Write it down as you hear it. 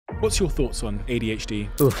What's your thoughts on ADHD?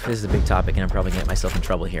 Oof, this is a big topic and I'm probably gonna get myself in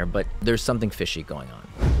trouble here, but there's something fishy going on.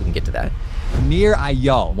 We can get to that. Nir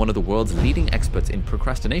Eyal, one of the world's leading experts in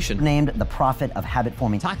procrastination, named the prophet of habit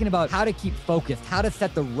forming, talking about how to keep focused, how to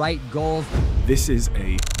set the right goals. This is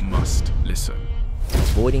a must listen.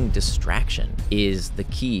 Avoiding distraction is the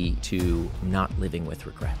key to not living with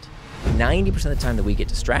regret. 90% of the time that we get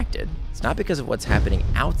distracted, it's not because of what's happening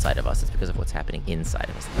outside of us, it's because of what's happening inside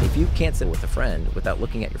of us. If you can't sit with a friend without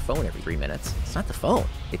looking at your phone every 3 minutes, it's not the phone.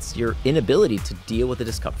 It's your inability to deal with the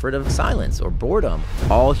discomfort of silence or boredom.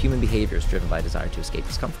 All human behavior is driven by a desire to escape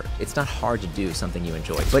discomfort. It's not hard to do something you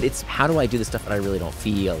enjoy, but it's how do I do the stuff that I really don't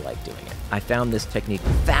feel like doing it? I found this technique,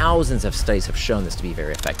 thousands of studies have shown this to be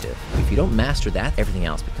very effective. If you don't master that, everything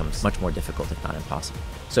else becomes much more difficult, if not impossible.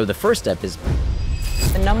 So the first step is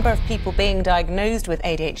the number of people being diagnosed with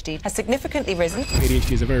ADHD has significantly risen.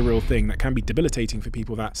 ADHD is a very real thing that can be debilitating for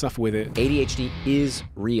people that suffer with it. ADHD is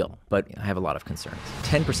real, but I have a lot of concerns.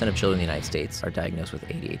 10% of children in the United States are diagnosed with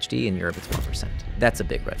ADHD. In Europe, it's 1%. That's a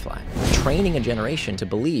big red flag. Training a generation to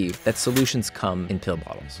believe that solutions come in pill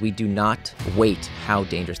bottles. We do not weight how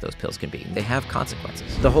dangerous those pills can be. They have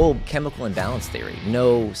consequences. The whole chemical imbalance theory,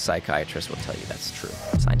 no psychiatrist will tell you that's true.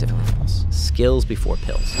 Scientifically false. Skills before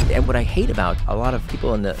pills. And what I hate about a lot of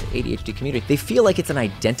people in the ADHD community, they feel like it's an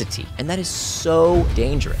identity, and that is so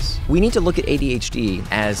dangerous. We need to look at ADHD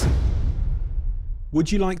as...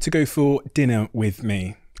 Would you like to go for dinner with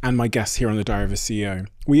me and my guests here on the Diary of a CEO?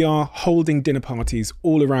 We are holding dinner parties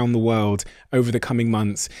all around the world over the coming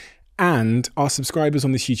months, and our subscribers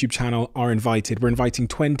on this YouTube channel are invited. We're inviting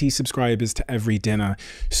 20 subscribers to every dinner.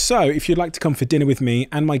 So if you'd like to come for dinner with me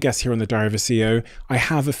and my guests here on the Diary of a CEO, I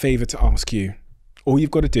have a favor to ask you. All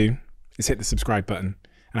you've got to do is hit the subscribe button.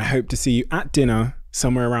 And I hope to see you at dinner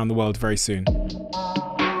somewhere around the world very soon.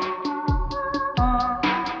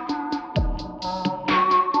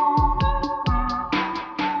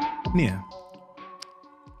 Nir,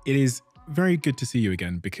 it is very good to see you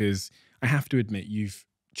again because I have to admit you've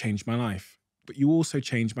changed my life, but you also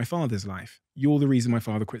changed my father's life. You're the reason my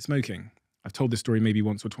father quit smoking. I've told this story maybe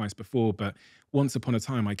once or twice before, but once upon a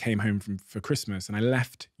time I came home for Christmas and I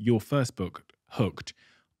left your first book, Hooked,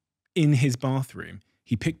 in his bathroom.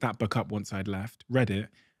 He picked that book up once I'd left, read it,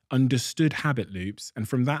 understood habit loops, and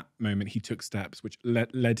from that moment he took steps which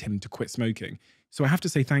led him to quit smoking. So I have to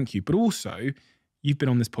say thank you, but also you've been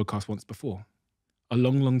on this podcast once before, a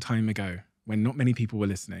long, long time ago when not many people were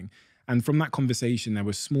listening. And from that conversation there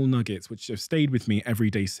were small nuggets which have stayed with me every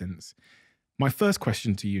day since. My first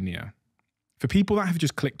question to you, Nir, for people that have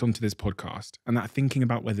just clicked onto this podcast and that are thinking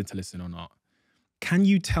about whether to listen or not, can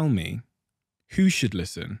you tell me who should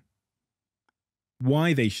listen,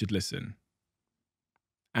 why they should listen,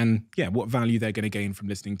 and yeah, what value they're going to gain from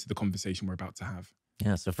listening to the conversation we're about to have?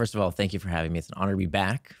 Yeah, so first of all, thank you for having me. It's an honor to be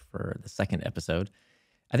back for the second episode.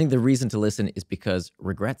 I think the reason to listen is because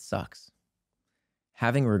regret sucks.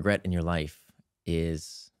 Having regret in your life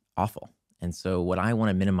is awful. And so what I want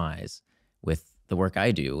to minimize with the work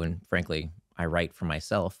I do, and frankly, I write for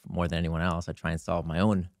myself more than anyone else, I try and solve my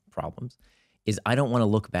own problems, is I don't want to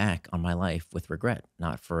look back on my life with regret,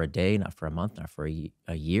 not for a day, not for a month, not for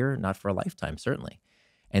a year, not for a lifetime, certainly.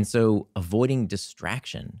 And so avoiding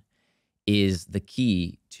distraction is the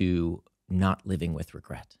key to not living with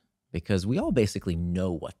regret, because we all basically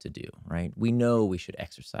know what to do, right? We know we should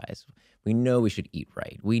exercise. We know we should eat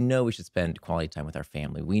right. We know we should spend quality time with our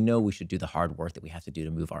family. We know we should do the hard work that we have to do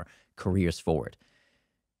to move our careers forward.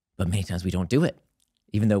 But many times we don't do it,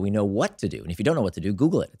 even though we know what to do. And if you don't know what to do,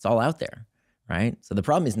 Google it. It's all out there. Right? So the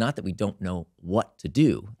problem is not that we don't know what to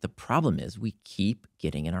do. The problem is we keep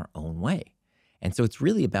getting in our own way. And so it's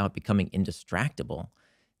really about becoming indistractable.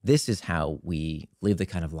 This is how we live the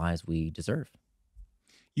kind of lives we deserve.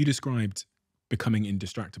 You described becoming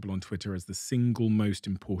indistractable on Twitter as the single most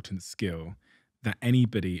important skill that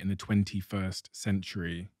anybody in the 21st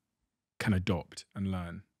century can adopt and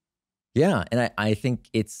learn. Yeah, and I think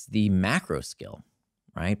it's the macro skill,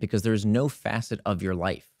 right? Because there's no facet of your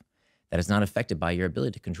life that is not affected by your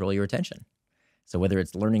ability to control your attention. So whether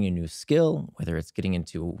it's learning a new skill, whether it's getting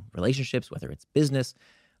into relationships, whether it's business,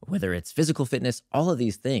 whether it's physical fitness, all of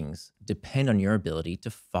these things depend on your ability to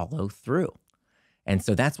follow through. And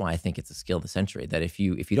so that's why I think it's a skill of the century, that if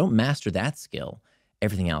you don't master that skill,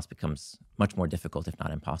 everything else becomes much more difficult, if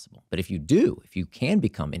not impossible. But if you do, if you can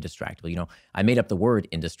become indistractable, you know, I made up the word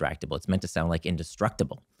indistractable. It's meant to sound like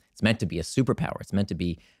indestructible. It's meant to be a superpower. It's meant to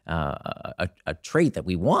be a trait that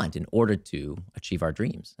we want in order to achieve our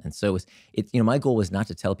dreams. And so it's, you know, my goal is not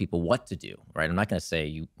to tell people what to do, right? I'm not going to say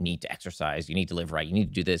you need to exercise, you need to live right, you need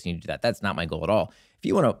to do this, you need to do that. That's not my goal at all. If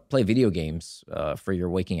you want to play video games for your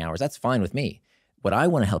waking hours, that's fine with me. what I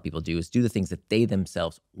want to help people do is do the things that they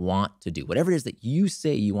themselves want to do. Whatever it is that you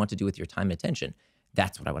say you want to do with your time and attention,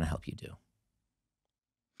 that's what I want to help you do.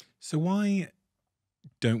 So why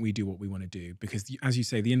don't we do what we want to do? Because as you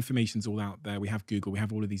say, the information's all out there. We have Google, we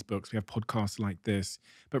have all of these books, we have podcasts like this.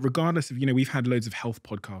 But regardless of, we've had loads of health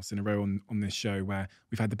podcasts in a row on this show where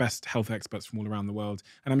we've had the best health experts from all around the world.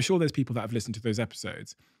 And I'm sure there's people that have listened to those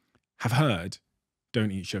episodes, have heard,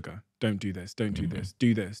 don't eat sugar, don't do this, don't do this,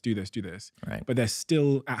 do this, do this, do this. Right. But they're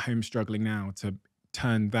still at home struggling now to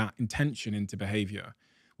turn that intention into behavior.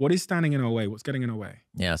 What is standing in our way? What's getting in our way?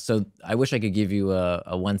 Yeah, so I wish I could give you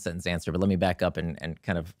a one-sentence answer, but let me back up and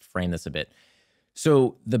kind of frame this a bit.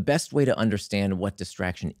 So the best way to understand what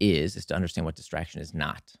distraction is to understand what distraction is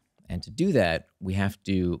not. And to do that, we have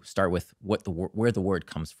to start with where the word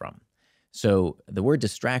comes from. So the word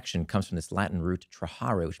distraction comes from this Latin root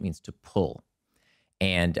trahare, which means to pull.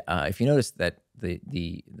 And if you notice that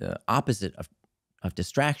the opposite of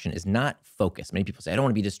distraction is not focus. Many people say, I don't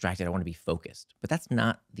want to be distracted, I want to be focused. But that's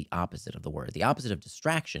not the opposite of the word. The opposite of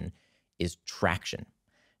distraction is traction.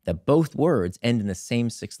 That both words end in the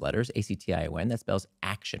same 6 letters, A-C-T-I-O-N, that spells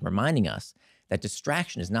action, reminding us that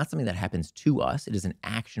distraction is not something that happens to us, it is an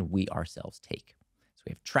action we ourselves take. So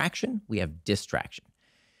we have traction, we have distraction.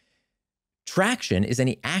 Traction is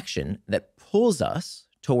any action that pulls us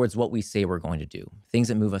towards what we say we're going to do, things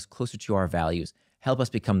that move us closer to our values, help us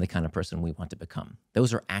become the kind of person we want to become.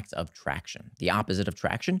 Those are acts of traction. The opposite of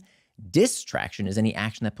traction, distraction, is any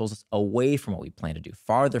action that pulls us away from what we plan to do,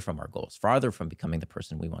 farther from our goals, farther from becoming the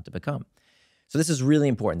person we want to become. So this is really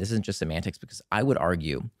important. This isn't just semantics, because I would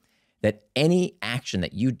argue that any action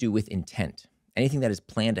that you do with intent, anything that is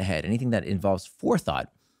planned ahead, anything that involves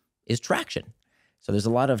forethought, is traction. So there's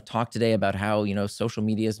a lot of talk today about how, social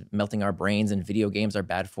media is melting our brains and video games are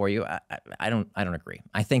bad for you. I don't agree.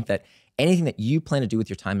 I think that anything that you plan to do with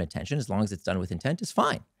your time and attention, as long as it's done with intent, is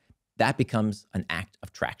fine. That becomes an act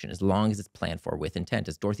of traction, as long as it's planned for with intent.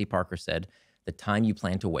 As Dorothy Parker said, the time you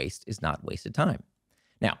plan to waste is not wasted time.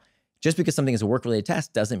 Now, just because something is a work-related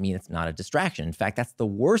task doesn't mean it's not a distraction. In fact, that's the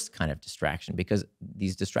worst kind of distraction, because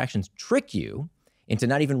these distractions trick you into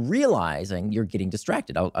not even realizing you're getting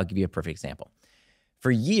distracted. I'll give you a perfect example. For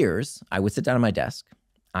years, I would sit down at my desk.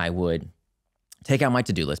 I would take out my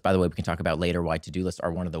to-do list. By the way, we can talk about later why to-do lists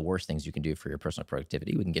are one of the worst things you can do for your personal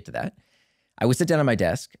productivity. We can get to that. I would sit down at my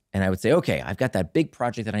desk and I would say, okay, I've got that big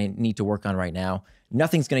project that I need to work on right now.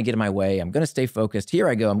 Nothing's going to get in my way. I'm going to stay focused. Here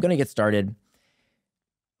I go. I'm going to get started.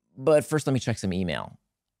 But first, let me check some email,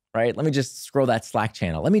 right? Let me just scroll that Slack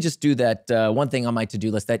channel. Let me just do that one thing on my to-do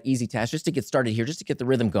list, that easy task, just to get started here, just to get the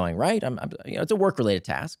rhythm going, right? It's a work-related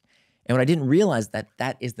task. And when I didn't realize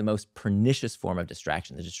that is the most pernicious form of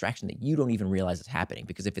distraction, the distraction that you don't even realize is happening.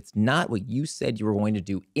 Because if it's not what you said you were going to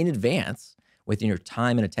do in advance within your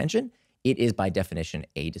time and attention, it is by definition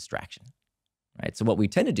a distraction, right? So what we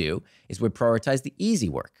tend to do is we prioritize the easy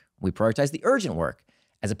work. We prioritize the urgent work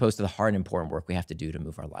as opposed to the hard and important work we have to do to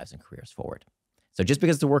move our lives and careers forward. So just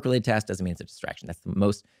because it's a work-related task doesn't mean it's a distraction. That's the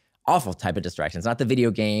most awful type of distraction. It's not the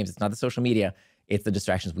video games. It's not the social media. It's the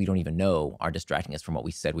distractions we don't even know are distracting us from what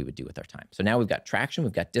we said we would do with our time. So now we've got traction,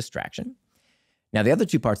 we've got distraction. Now the other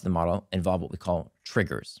 2 parts of the model involve what we call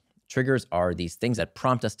triggers. Triggers are these things that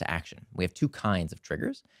prompt us to action. We have 2 kinds of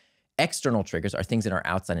triggers. External triggers are things in our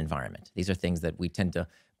outside environment. These are things that we tend to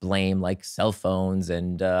blame, like cell phones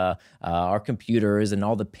and our computers and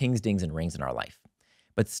all the pings, dings, and rings in our life.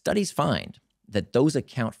 But studies find that those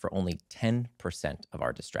account for only 10% of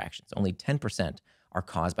our distractions. Only 10% are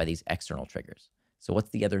caused by these external triggers. So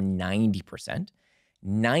what's the other 90%?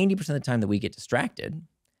 90% of the time that we get distracted,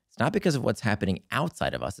 it's not because of what's happening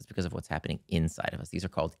outside of us, it's because of what's happening inside of us. These are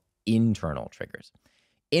called internal triggers.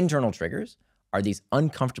 Internal triggers are these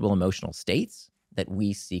uncomfortable emotional states that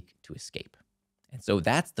we seek to escape. And so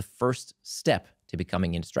that's the first step to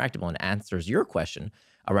becoming indistractable, and answers your question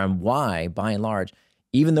around why, by and large,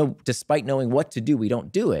 even though despite knowing what to do, we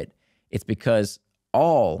don't do it, it's because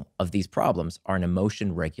all of these problems are an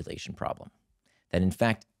emotion regulation problem. That in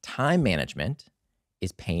fact, time management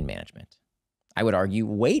is pain management. I would argue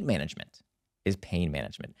weight management is pain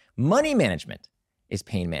management. Money management is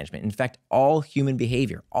pain management. In fact, all human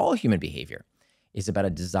behavior is about a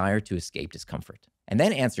desire to escape discomfort. And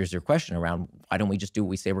then answers your question around why don't we just do what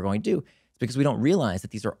we say we're going to do? It's because we don't realize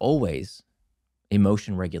that these are always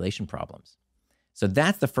emotion regulation problems. So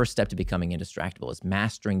that's the first step to becoming indistractable, is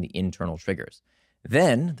mastering the internal triggers.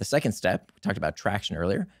 Then the second step, we talked about traction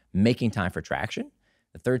earlier, making time for traction.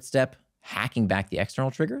 The third step, hacking back the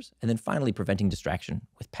external triggers. And then finally, preventing distraction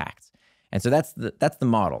with pacts. And so that's the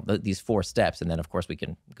model, these 4 steps. And then of course we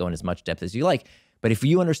can go in as much depth as you like. But if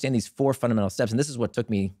you understand these 4 fundamental steps, and this is what took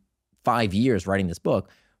me 5 years writing this book,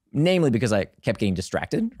 namely because I kept getting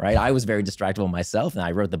distracted, right? I was very distractible myself, and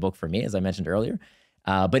I wrote the book for me, as I mentioned earlier.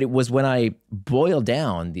 But it was when I boiled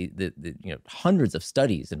down the hundreds of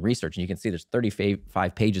studies and research, and you can see there's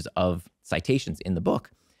 35 pages of citations in the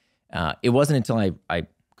book. It wasn't until I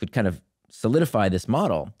could kind of solidify this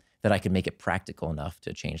model that I could make it practical enough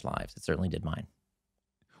to change lives. It certainly did mine.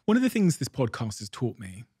 One of the things this podcast has taught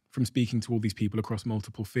me from speaking to all these people across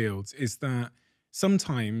multiple fields is that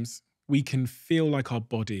sometimes we can feel like our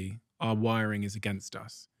body, our wiring is against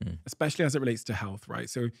us, especially as it relates to health, right?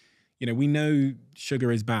 So, we know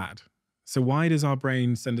sugar is bad. So why does our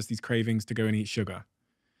brain send us these cravings to go and eat sugar?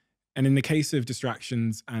 And in the case of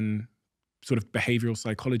distractions and sort of behavioral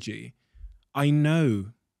psychology, I know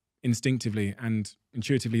instinctively and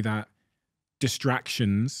intuitively that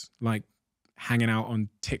distractions, like hanging out on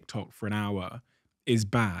TikTok for an hour, is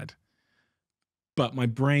bad. But my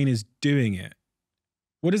brain is doing it.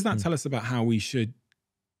 What does that tell us about how we should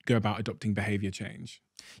go about adopting behavior change?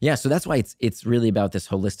 Yeah, so that's why it's really about this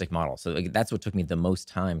holistic model. So that's what took me the most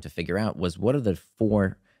time to figure out was what are the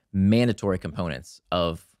 4 mandatory components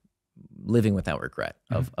of living without regret,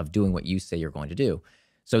 of doing what you say you're going to do.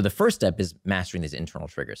 So the first step is mastering these internal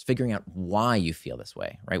triggers, figuring out why you feel this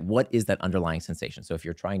way, right? What is that underlying sensation? So if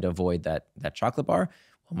you're trying to avoid that chocolate bar,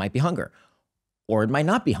 well, it might be hunger, or it might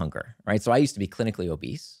not be hunger, right? So I used to be clinically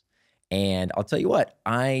obese, and I'll tell you what,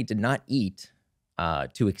 I did not eat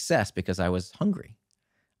to excess because I was hungry.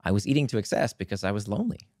 I was eating to excess because I was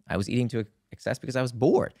lonely. I was eating to excess because I was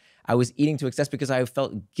bored. I was eating to excess because I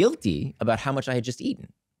felt guilty about how much I had just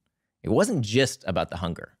eaten. It wasn't just about the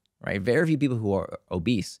hunger, right? Very few people who are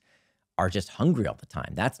obese are just hungry all the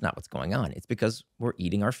time. That's not what's going on. It's because we're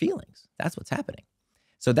eating our feelings. That's what's happening.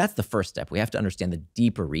 So that's the first step. We have to understand the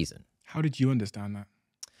deeper reason. How did you understand that?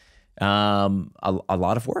 A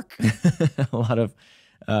lot of work, a lot of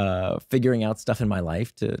figuring out stuff in my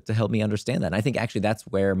life to help me understand that. And I think actually that's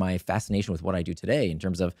where my fascination with what I do today, in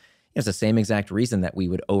terms of, it's the same exact reason that we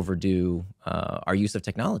would overdo our use of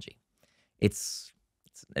technology. It's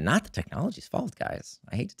not the technology's fault, guys.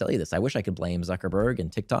 I hate to tell you this. I wish I could blame Zuckerberg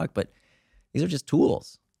and TikTok, but these are just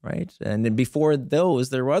tools, right? And then before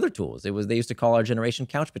those, there were other tools. They used to call our generation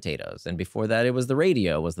couch potatoes. And before that, it was the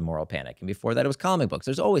radio was the moral panic. And before that, it was comic books.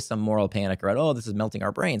 There's always some moral panic around, oh, this is melting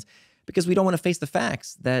our brains, because we don't want to face the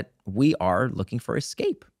facts that we are looking for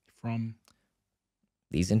escape From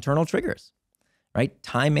these internal triggers, right?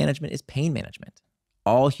 Time management is pain management.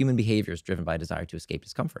 All human behavior is driven by a desire to escape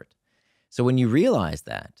discomfort. So when you realize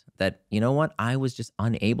that, you know what, I was just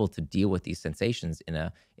unable to deal with these sensations in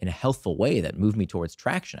a healthful way that moved me towards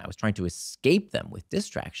traction. I was trying to escape them with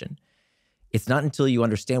distraction. It's not until you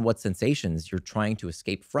understand what sensations you're trying to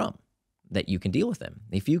escape from that you can deal with them.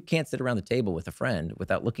 If you can't sit around the table with a friend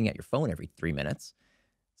without looking at your phone every 3 minutes,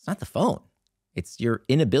 it's not the phone. It's your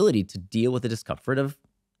inability to deal with the discomfort of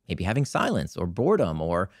maybe having silence or boredom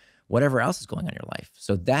or whatever else is going on in your life.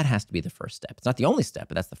 So that has to be the first step. It's not the only step,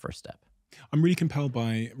 but that's the first step. I'm really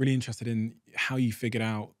really interested in how you figured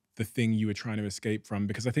out the thing you were trying to escape from,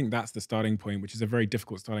 because I think that's the starting point, which is a very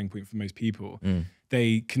difficult starting point for most people.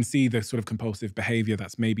 They can see the sort of compulsive behavior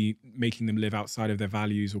that's maybe making them live outside of their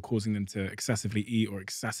values or causing them to excessively eat or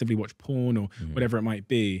excessively watch porn or whatever it might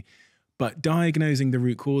be. But diagnosing the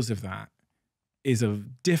root cause of that is a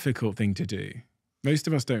difficult thing to do. Most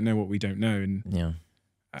of us don't know what we don't know. And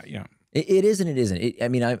It is and it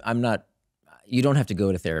isn't. I'm not, you don't have to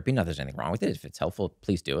go to therapy. Not that there's anything wrong with it. If it's helpful,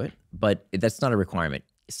 please do it. But that's not a requirement.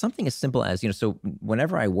 Something as simple as, so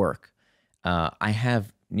whenever I work, I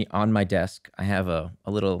have on my desk, I have a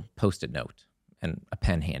little Post-it note and a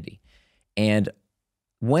pen handy. And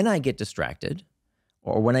when I get distracted,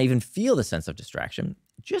 or when I even feel the sense of distraction,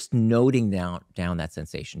 just noting down that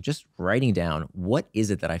sensation, just writing down what is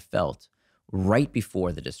it that I felt right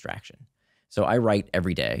before the distraction. So I write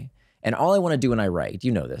every day. And all I want to do when I write,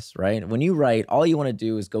 you know this, right? When you write, all you want to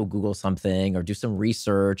do is go Google something or do some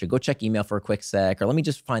research or go check email for a quick sec, or let me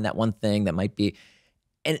just find that one thing that might be,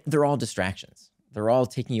 and they're all distractions. They're all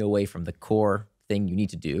taking you away from the core thing you need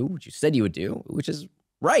to do, which you said you would do, which is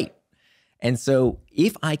right. And so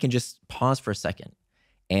if I can just pause for a second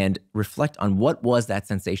and reflect on what was that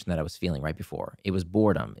sensation that I was feeling right before. It was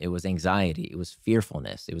boredom, it was anxiety, it was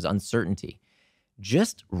fearfulness, it was uncertainty.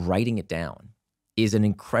 Just writing it down is an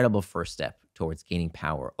incredible first step towards gaining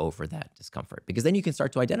power over that discomfort, because then you can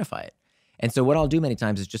start to identify it. And so what I'll do many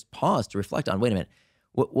times is just pause to reflect on, wait a minute,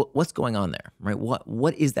 what's going on there, right?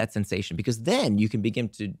 What is that sensation? Because then you can begin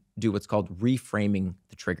to do what's called reframing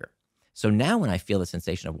the trigger. So now when I feel the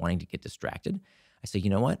sensation of wanting to get distracted, I say, you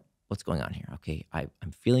know what? What's going on here? Okay,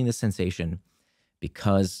 I'm feeling this sensation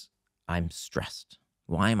because I'm stressed,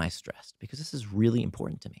 Why am I stressed? Because this is really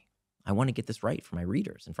important to me. I want to get this right for my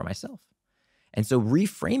readers and for myself. And so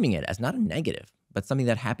reframing it as not a negative, but something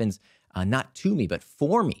that happens not to me, but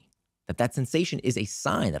for me, that sensation is a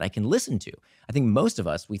sign that I can listen to. I think most of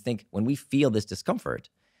us, we think when we feel this discomfort,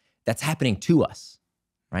 that's happening to us,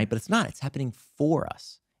 right? But it's not. It's happening for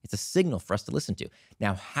us. It's a signal for us to listen to.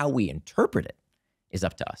 Now, how we interpret it is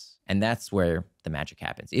up to us. And that's where the magic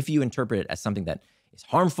happens. If you interpret it as something that is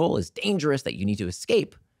harmful, is dangerous, that you need to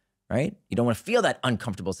escape, right? You don't want to feel that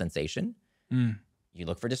uncomfortable sensation. You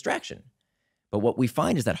look for distraction. But what we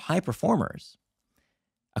find is that high performers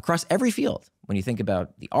across every field, when you think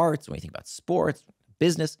about the arts, when you think about sports,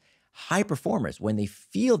 business, high performers, when they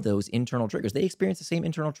feel those internal triggers, they experience the same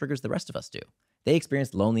internal triggers the rest of us do. They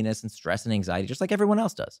experience loneliness and stress and anxiety just like everyone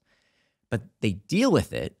else does. But they deal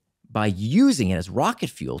with it by using it as rocket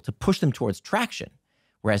fuel to push them towards traction.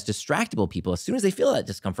 Whereas distractible people, as soon as they feel that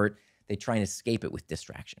discomfort, they try and escape it with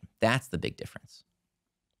distraction. That's the big difference.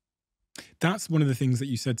 That's one of the things that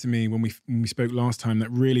you said to me when we spoke last time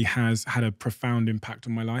that really has had a profound impact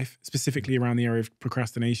on my life, specifically around the area of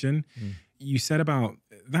procrastination. You said about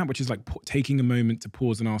that, which is like taking a moment to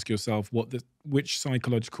pause and ask yourself which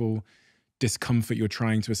psychological discomfort you're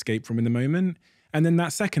trying to escape from in the moment. And then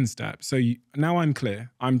that second step. So now I'm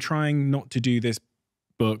clear. I'm trying not to do this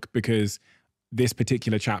book because this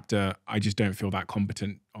particular chapter, I just don't feel that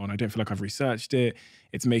competent on. I don't feel like I've researched it.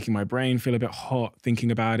 It's making my brain feel a bit hot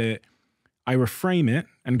thinking about it. I reframe it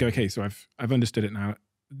and go, okay, so I've understood it now.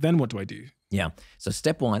 Then what do I do? Yeah. So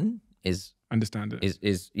step one is understand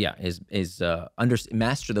it.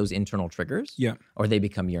 Master those internal triggers. Yeah. Or they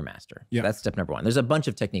become your master. Yeah. So that's step number one. There's a bunch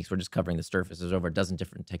of techniques. We're just covering the surface. There's over a dozen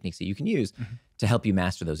different techniques that you can use to help you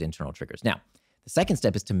master those internal triggers. Now, the second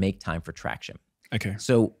step is to make time for traction. Okay.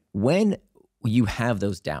 So when you have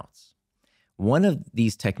those doubts, one of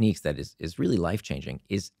these techniques that is really life-changing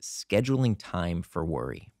is scheduling time for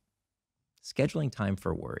worry. Scheduling time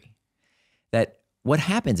for worry. That what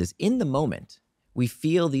happens is in the moment, we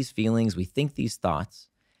feel these feelings, we think these thoughts,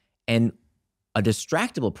 and a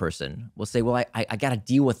distractible person will say, well, I got to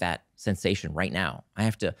deal with that sensation right now. I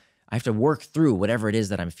have to work through whatever it is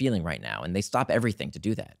that I'm feeling right now. And they stop everything to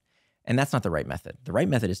do that. And that's not the right method. The right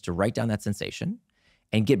method is to write down that sensation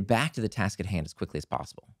and get back to the task at hand as quickly as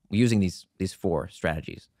possible using these 4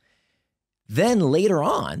 strategies. Then later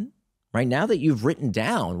on, right now that you've written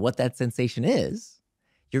down what that sensation is,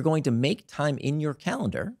 you're going to make time in your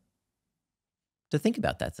calendar to think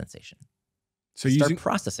about that sensation. So start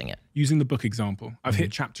processing it. Using the book example, I've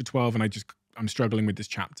hit chapter 12 and I'm struggling with this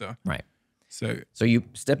chapter. Right. So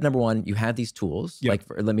step number 1, you have these tools. Yep.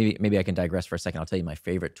 Like maybe I can digress for a second. I'll tell you my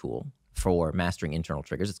favorite tool for mastering internal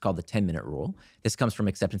triggers. It's called the 10-minute rule. This comes from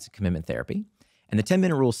acceptance and commitment therapy. And the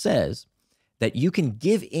 10-minute rule says that you can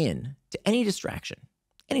give in to any distraction.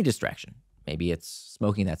 Any distraction. Maybe it's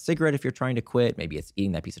smoking that cigarette if you're trying to quit. Maybe it's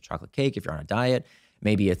eating that piece of chocolate cake if you're on a diet.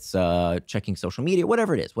 Maybe it's checking social media,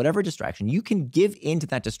 whatever it is, whatever distraction. You can give in to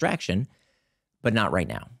that distraction, but not right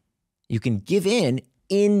now. You can give in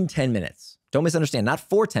 10 minutes. Don't misunderstand, not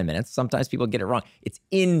for 10 minutes. Sometimes people get it wrong. It's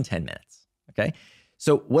in 10 minutes, okay?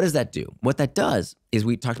 So what does that do? What that does is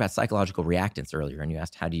we talked about psychological reactance earlier, and you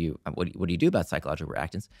asked, what do you do about psychological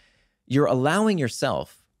reactance? You're allowing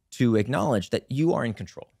yourself to acknowledge that you are in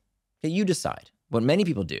control. Okay, you decide. What many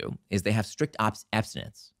people do is they have strict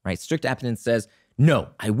abstinence, right? Strict abstinence says, no,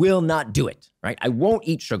 I will not do it, right? I won't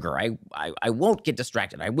eat sugar. I won't get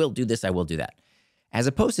distracted. I will do this. I will do that. As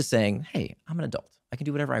opposed to saying, hey, I'm an adult. I can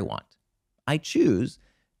do whatever I want. I choose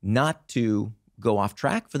not to go off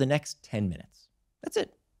track for the next 10 minutes. That's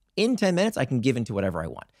it. In 10 minutes, I can give into whatever I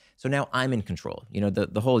want. So now I'm in control. You know,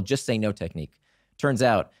 the whole just say no technique turns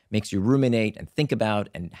out makes you ruminate and think about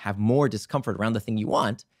and have more discomfort around the thing you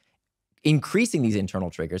want, increasing these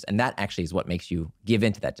internal triggers. And that actually is what makes you give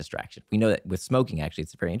into that distraction. We know that with smoking, actually,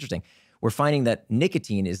 it's very interesting. We're finding that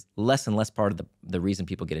nicotine is less and less part of the reason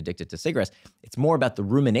people get addicted to cigarettes. It's more about the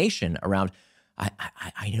rumination around,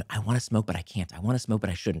 I want to smoke, but I can't. I want to smoke,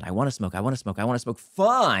 but I shouldn't. I want to smoke. I want to smoke. I want to smoke.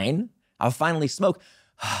 Fine. I'll finally smoke.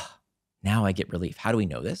 Now I get relief. How do we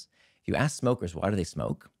know this? If you ask smokers, why do they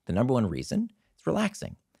smoke? The number one reason, it's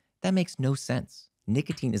relaxing. That makes no sense.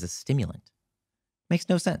 Nicotine is a stimulant. Makes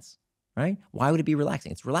no sense, right? Why would it be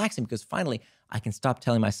relaxing? It's relaxing because finally I can stop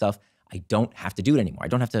telling myself I don't have to do it anymore. I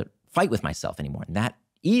don't have to fight with myself anymore. And that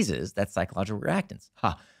eases that psychological reactance.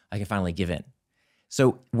 I can finally give in.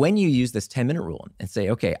 So when you use this 10-minute rule and say,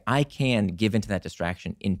 okay, I can give into that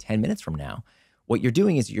distraction in 10 minutes from now, what you're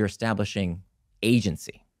doing is you're establishing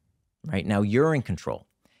agency, right? Now you're in control.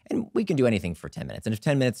 And we can do anything for 10 minutes. And if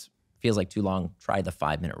 10 minutes feels like too long, try the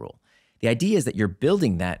 5-minute rule. The idea is that you're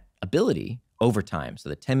building that ability over time. So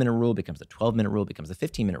the 10-minute rule becomes the 12-minute rule, becomes the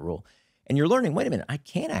 15-minute rule. And you're learning, wait a minute, I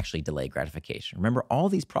can't actually delay gratification. Remember, all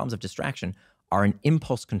these problems of distraction are an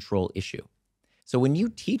impulse control issue. So when you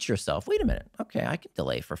teach yourself, wait a minute, okay, I can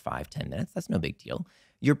delay for 5-10 minutes. That's no big deal.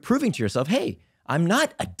 You're proving to yourself, hey, I'm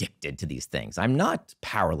not addicted to these things. I'm not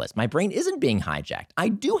powerless. My brain isn't being hijacked. I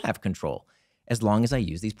do have control as long as I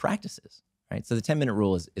use these practices, right? So the 10-minute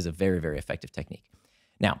rule is a very, very effective technique.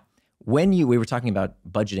 Now, we were talking about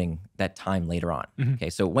budgeting that time later on. Okay,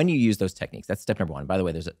 so when you use those techniques, that's step number one. By the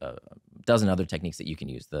way, there's a dozen other techniques that you can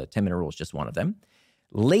use. The 10-minute rule is just one of them.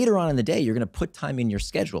 Later on in the day, you're going to put time in your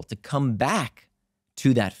schedule to come back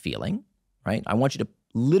to that feeling, right? I want you to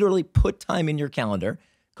literally put time in your calendar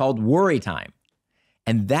called worry time.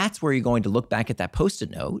 And that's where you're going to look back at that Post-it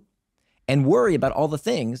note and worry about all the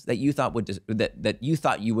things that you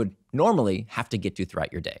thought you would normally have to get to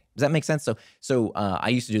throughout your day. Does that make sense? So I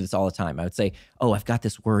used to do this all the time. I would say, "Oh, I've got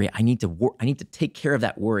this worry. I need to take care of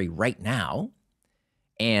that worry right now,"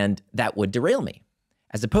 and that would derail me.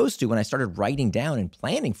 As opposed to when I started writing down and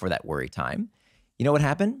planning for that worry time, you know what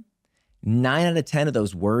happened? 9 out of 10 of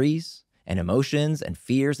those worries and emotions and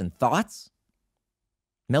fears and thoughts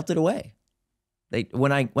melted away.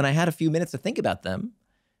 When I had a few minutes to think about them,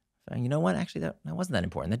 you know what? Actually, that wasn't that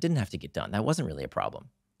important. That didn't have to get done. That wasn't really a problem,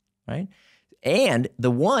 right? And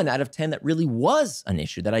the 1 out of 10 that really was an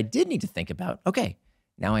issue that I did need to think about, okay,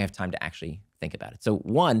 now I have time to actually think about it. So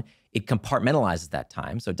 1, it compartmentalizes that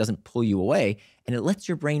time so it doesn't pull you away, and it lets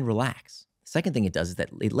your brain relax. The second thing it does is that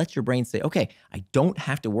it lets your brain say, okay, I don't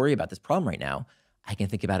have to worry about this problem right now. I can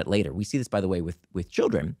think about it later. We see this, by the way, with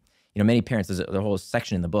children. You know, many parents, there's a whole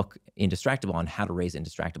section in the book, Indistractable, on how to raise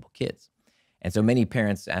indistractable kids. And so many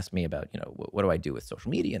parents ask me about, what do I do with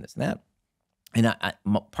social media and this and that? And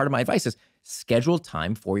part of my advice is schedule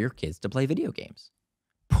time for your kids to play video games.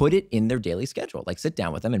 Put it in their daily schedule. Like sit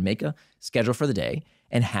down with them and make a schedule for the day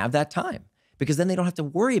and have that time. Because then they don't have to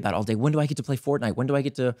worry about all day, when do I get to play Fortnite? When do I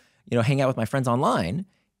get to, hang out with my friends online?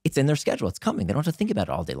 It's in their schedule. It's coming. They don't have to think about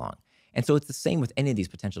it all day long. And so it's the same with any of these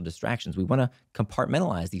potential distractions. We want to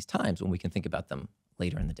compartmentalize these times when we can think about them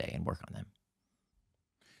later in the day and work on them.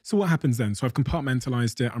 So what happens then? So I've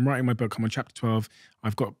compartmentalized it. I'm writing my book. I'm on chapter 12.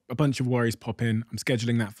 I've got a bunch of worries pop in. I'm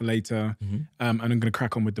scheduling that for later. And I'm going to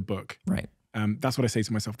crack on with the book. Right. That's what I say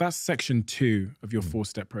to myself. That's section 2 of your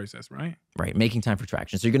 4-step process, right? Right. Making time for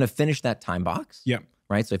traction. So you're going to finish that time box. Yep.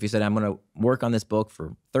 Right. So if you said, I'm going to work on this book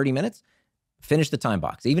for 30 minutes, finish the time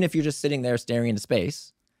box. Even if you're just sitting there staring into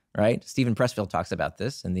space, right? Stephen Pressfield talks about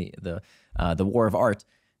this in the War of Art.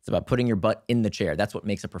 It's about putting your butt in the chair. That's what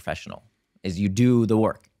makes a professional, is you do the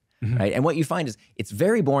work. Right. And what you find is it's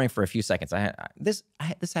very boring for a few seconds. This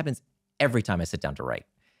happens every time I sit down to write.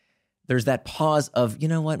 There's that pause of, you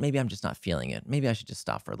know what, maybe I'm just not feeling it. Maybe I should just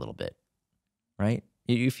stop for a little bit. Right?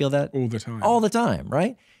 You feel that? All the time. All the time,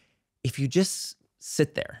 right? If you just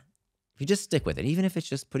sit there, if you just stick with it, even if it's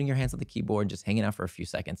just putting your hands on the keyboard and just hanging out for a few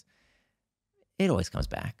seconds, it always comes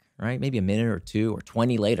back, right? Maybe a minute or 2 or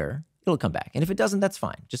 20 later, it'll come back. And if it doesn't, that's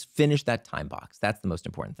fine. Just finish that time box. That's the most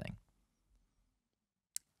important thing.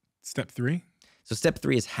 Step 3? So step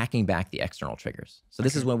 3 is hacking back the external triggers. So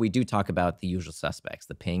this is when we do talk about the usual suspects,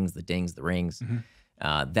 the pings, the dings, the rings.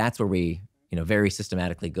 That's where we, very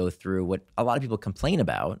systematically go through what a lot of people complain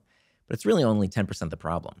about, but it's really only 10% of the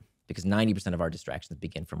problem because 90% of our distractions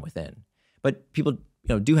begin from within. But people,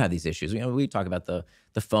 do have these issues. We talk about the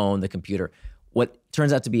phone, the computer. What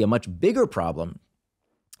turns out to be a much bigger problem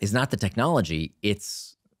is not the technology,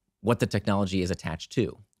 it's what the technology is attached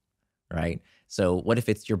to, right? So what if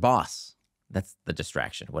it's your boss? That's the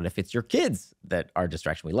distraction. What if it's your kids that are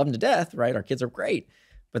distraction? We love them to death, right? Our kids are great,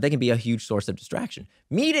 but they can be a huge source of distraction.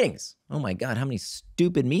 Meetings. Oh my God, how many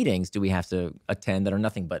stupid meetings do we have to attend that are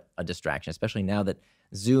nothing but a distraction, especially now that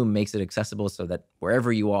Zoom makes it accessible so that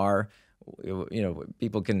wherever you are,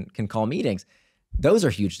 people can call meetings. Those are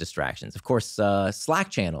huge distractions. Of course, Slack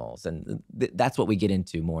channels, and that's what we get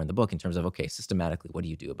into more in the book in terms of, okay, systematically, what do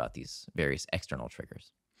you do about these various external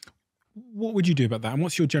triggers? What would you do about that? And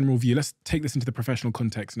what's your general view? Let's take this into the professional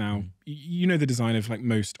context now. You know the design of like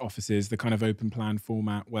most offices, the kind of open plan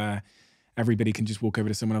format where everybody can just walk over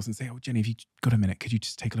to someone else and say, oh, Jenny, have you got a minute? Could you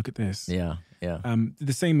just take a look at this? Yeah.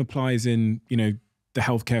 The same applies in, the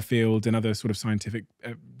healthcare field and other sort of scientific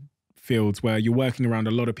fields where you're working around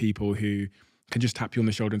a lot of people who can just tap you on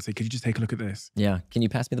the shoulder and say, could you just take a look at this? Yeah. Can you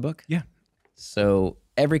pass me the book? Yeah. So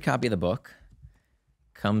every copy of the book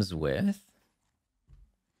comes with...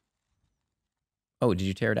 Oh, did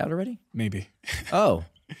you tear it out already? Maybe. Oh,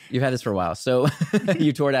 you've had this for a while. So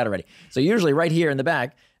you tore it out already. So usually right here in the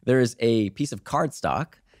back, there is a piece of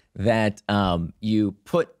cardstock that you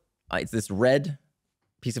put, it's this red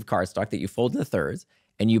piece of cardstock that you fold into thirds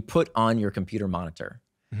and you put on your computer monitor.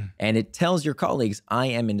 And it tells your colleagues, I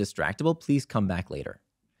am indistractable, please come back later.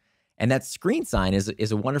 And that screen sign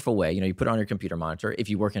is a wonderful way. You put it on your computer monitor if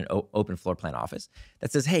you work in an open floor plan office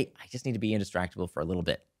that says, hey, I just need to be indistractable for a little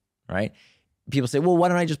bit, right? People say, well, why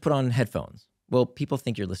don't I just put on headphones? Well, people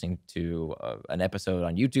think you're listening to an episode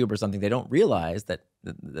on YouTube or something. They don't realize that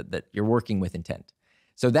you're working with intent.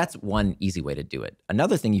 So that's one easy way to do it.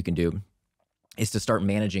 Another thing you can do is to start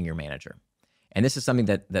managing your manager. And this is something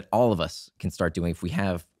that all of us can start doing if we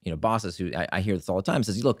have, bosses who, I hear this all the time,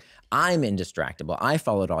 says, look, I'm indistractable. I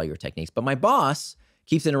followed all your techniques, but my boss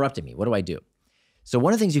keeps interrupting me. What do I do? So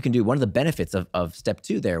one of the things you can do, one of the benefits of step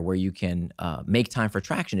 2 there, where you can make time for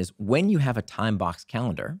traction, is when you have a time box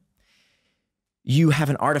calendar, you have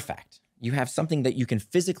an artifact. You have something that you can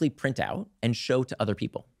physically print out and show to other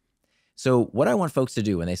people. So what I want folks to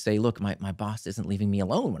do when they say, look, my boss isn't leaving me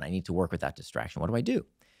alone when I need to work without distraction, what do I do?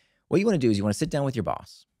 What you want to do is you want to sit down with your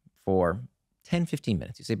boss for 10, 15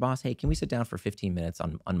 minutes. You say, boss, hey, can we sit down for 15 minutes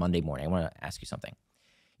on Monday morning? I want to ask you something.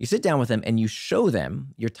 You sit down with them and you show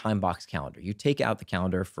them your time box calendar. You take out the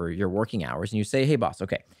calendar for your working hours and you say, hey, boss,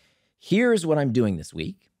 okay, here's what I'm doing this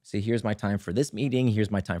week. So here's my time for this meeting. Here's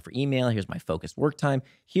my time for email. Here's my focused work time.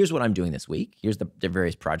 Here's what I'm doing this week. Here's the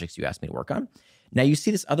various projects you asked me to work on. Now you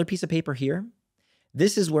see this other piece of paper here?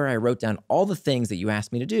 This is where I wrote down all the things that you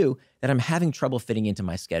asked me to do that I'm having trouble fitting into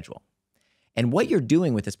my schedule. And what you're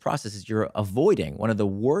doing with this process is you're avoiding one of the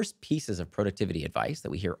worst pieces of productivity advice that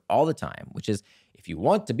we hear all the time, which is if you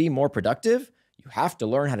want to be more productive, you have to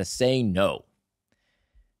learn how to say no.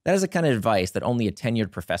 That is the kind of advice that only a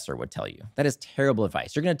tenured professor would tell you. That is terrible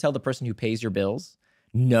advice. You're going to tell the person who pays your bills,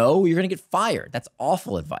 no, you're going to get fired. That's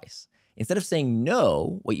awful advice. Instead of saying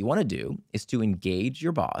no, what you want to do is to engage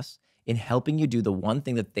your boss in helping you do the one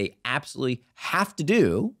thing that they absolutely have to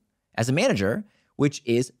do as a manager, which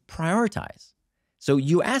is prioritize. So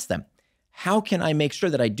you ask them, how can I make sure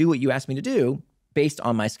that I do what you asked me to do based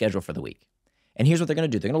on my schedule for the week? And here's what they're going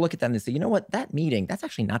to do. They're going to look at that and say, you know what, that meeting, that's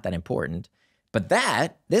actually not that important. But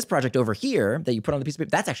this project over here that you put on the piece of paper,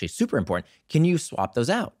 that's actually super important. Can you swap those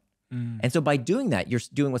out? And so by doing that, you're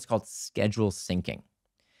doing what's called schedule syncing.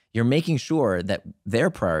 You're making sure that their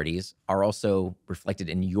priorities are also reflected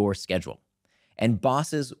in your schedule. And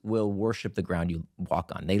bosses will worship the ground you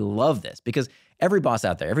walk on. They love this because every boss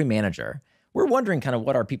out there, every manager, we're wondering kind of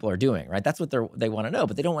what our people are doing, right? That's what they want to know,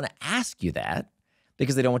 but they don't want to ask you that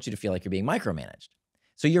because they don't want you to feel like you're being micromanaged.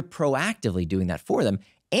 So you're proactively doing that for them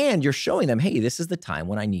and you're showing them, hey, this is the time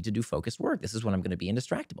when I need to do focused work. This is when I'm going to be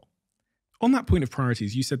indistractable. On that point of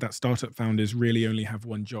priorities, you said that startup founders really only have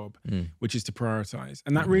one job, which is to prioritize.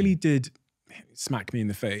 And that really did smack me in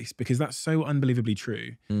the face because that's so unbelievably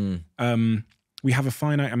true. We have a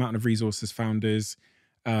finite amount of resources, founders.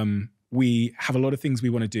 We have a lot of things we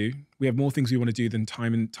want to do. We have more things we want to do than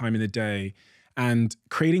time in the day. And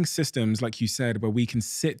creating systems, like you said, where we can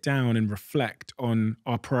sit down and reflect on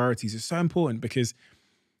our priorities is so important because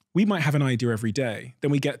we might have an idea every day. Then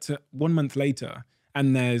we get to 1 month later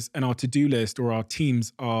and our to-do list or our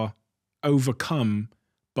teams are overcome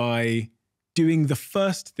by doing the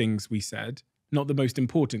first things we said, not the most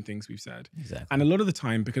important things we've said. Exactly. And a lot of the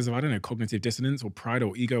time, because of, I don't know, cognitive dissonance or pride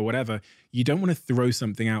or ego or whatever, you don't want to throw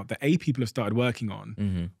something out that people have started working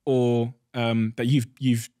on or that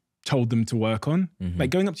you've told them to work on. Like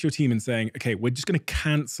going up to your team and saying, okay, we're just going to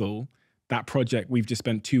cancel that project we've just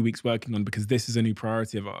spent 2 weeks working on because this is a new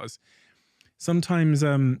priority of ours. Sometimes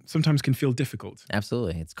can feel difficult.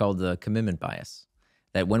 Absolutely. It's called the commitment bias.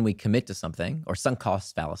 That when we commit to something, or sunk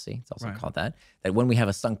cost fallacy, it's also called that when we have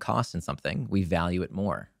a sunk cost in something, we value it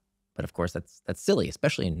more. But of course, that's silly,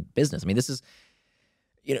 especially in business. I mean, this is,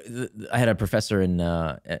 I had a professor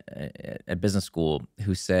at business school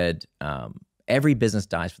who said, every business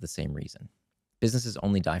dies for the same reason. Businesses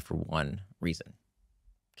only die for one reason: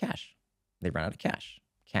 cash. They run out of cash.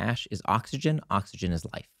 Cash is oxygen. Oxygen is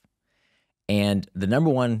life. And the number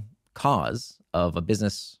one cause of a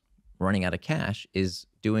business running out of cash is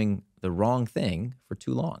doing the wrong thing for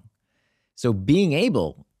too long. So being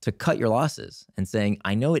able to cut your losses and saying,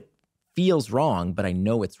 I know it feels wrong, but I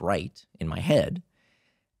know it's right in my head,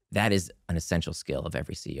 that is an essential skill of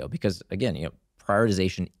every CEO. Because again,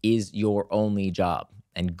 prioritization is your only job.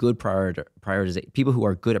 And good prioritization, people who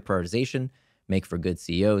are good at prioritization make for good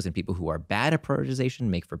CEOs, and people who are bad at prioritization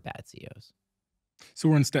make for bad CEOs. So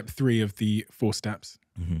we're on step 3 of the 4 steps.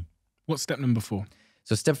 What's step number 4?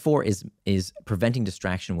 So step 4 is preventing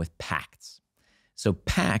distraction with pacts. So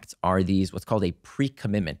pacts are these, what's called a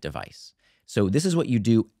pre-commitment device. So this is what you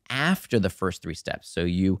do after the first 3 steps. So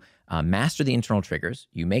you master the internal triggers,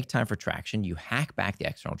 you make time for traction, you hack back the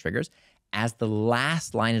external triggers. as the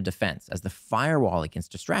last line of defense, as the firewall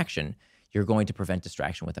against distraction, you're going to prevent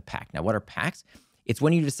distraction with a pact. Now, what are pacts? It's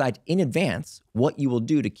when you decide in advance what you will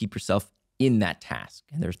do to keep yourself in that task.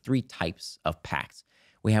 And there's 3 types of pacts.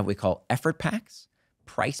 We have what we call effort pacts,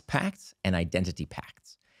 price pacts, and identity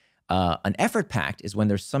pacts. An effort pact is when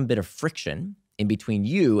there's some bit of friction in between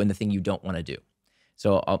you and the thing you don't want to do.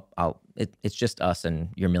 So it's just us and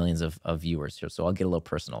your millions of viewers here. So I'll get a little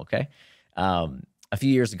personal, okay? A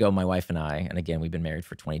few years ago, my wife and I, and again, we've been married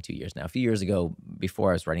for 22 years now. A few years ago,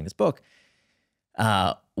 before I was writing this book,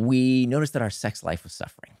 we noticed that our sex life was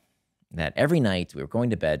suffering. That every night we were going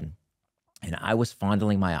to bed and I was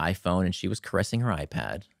fondling my iPhone and she was caressing her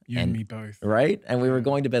iPad. You and me both. Right? And we were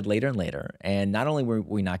going to bed later and later. And not only were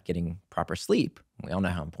we not getting proper sleep, we all know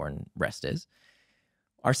how important rest is,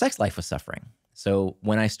 our sex life was suffering. So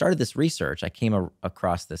when I started this research, I came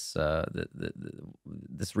across this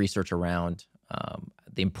this research around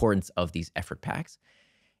the importance of these effort packs.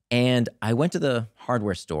 And I went to the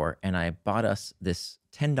hardware store and I bought us this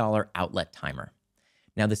 $10 outlet timer.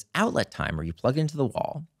 Now this outlet timer, you plug it into the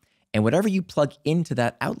wall, and whatever you plug into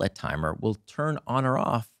that outlet timer will turn on or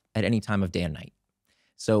off at any time of day and night.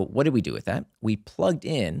 So what did we do with that? We plugged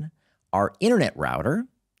in our internet router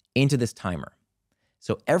into this timer.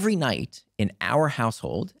 So every night in our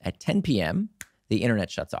household at 10 p.m., the internet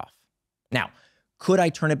shuts off. Now, could I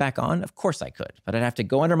turn it back on? Of course I could, but I'd have to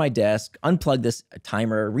go under my desk, unplug this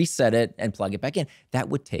timer, reset it, and plug it back in. That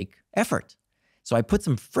would take effort. So I put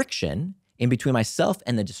some friction in between myself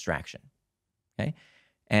and the distraction, okay?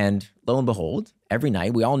 And lo and behold, every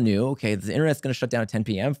night we all knew, okay, the internet's gonna shut down at 10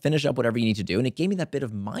 p.m., finish up whatever you need to do. And it gave me that bit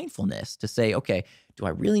of mindfulness to say, okay, do I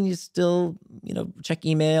really need to still, check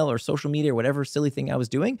email or social media or whatever silly thing I was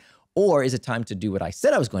doing? Or is it time to do what I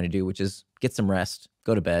said I was going to do, which is get some rest,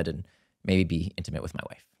 go to bed, and maybe be intimate with my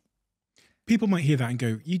wife? People might hear that and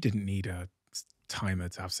go, you didn't need a timer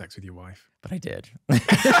to have sex with your wife. But I did.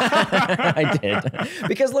 I did.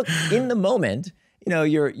 Because look, in the moment,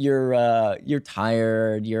 you're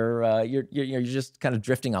tired. You're just kind of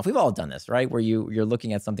drifting off. We've all done this, right? Where you're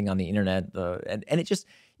looking at something on the internet, and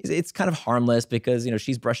it's kind of harmless because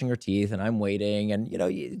she's brushing her teeth and I'm waiting,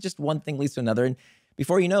 and just one thing leads to another, and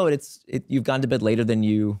before you know it, you've gone to bed later than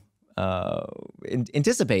you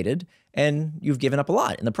anticipated, and you've given up a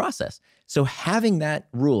lot in the process. So having that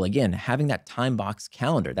rule, again, having that time box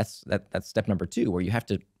calendar, that's step number 2, where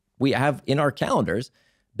we have in our calendars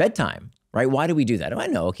bedtime. Right? Why do we do that? Oh, I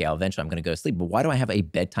know, okay, eventually I'm going to go to sleep, but why do I have a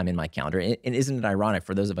bedtime in my calendar? And isn't it ironic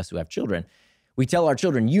for those of us who have children? We tell our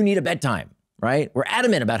children, you need a bedtime, right? We're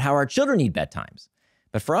adamant about how our children need bedtimes.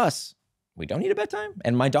 But for us, we don't need a bedtime.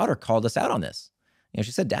 And my daughter called us out on this.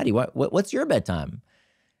 She said, Daddy, what's your bedtime?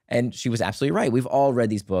 And she was absolutely right. We've all read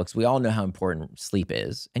these books. We all know how important sleep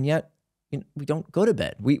is. And yet we don't go to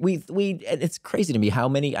bed. It's crazy to me how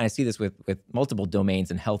many, I see this with multiple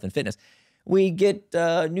domains in health and fitness. We get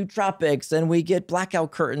nootropics and we get blackout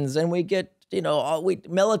curtains and we get,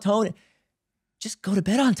 melatonin. Just go to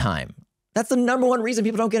bed on time. That's the number one reason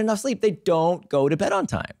people don't get enough sleep. They don't go to bed on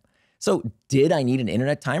time. So did I need an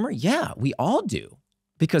internet timer? Yeah, we all do,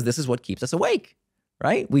 because this is what keeps us awake,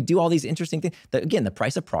 right? We do all these interesting things. Again, the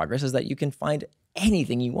price of progress is that you can find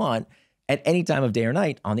anything you want at any time of day or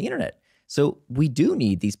night on the internet. So we do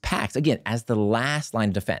need these packs, again, as the last line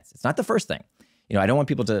of defense. It's not the first thing. I don't want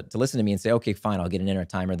people to listen to me and say, okay, fine, I'll get an internet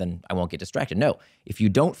timer, then I won't get distracted. No, if you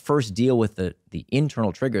don't first deal with the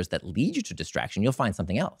internal triggers that lead you to distraction, you'll find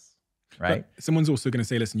something else, right? But someone's also going to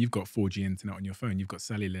say, listen, you've got 4G internet on your phone, you've got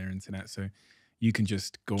cellular internet, so you can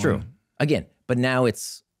just go on. True. Again, but now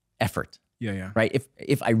it's effort. Yeah. Right?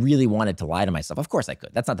 If I really wanted to lie to myself, of course I could.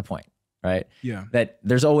 That's not the point, right? Yeah. That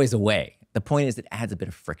there's always a way. The point is it adds a bit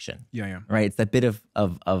of friction. Yeah. Right? It's that bit of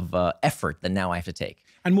effort that now I have to take.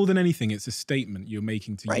 And more than anything, it's a statement you're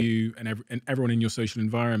making to Right. you and everyone in your social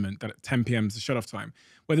environment that at 10 p.m. is the shut-off time.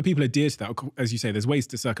 Whether people adhere to that, as you say, there's ways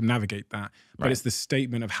to circumnavigate that, but Right. it's the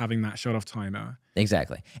statement of having that shut-off timer.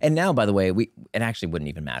 Exactly. And now, by the way, it actually wouldn't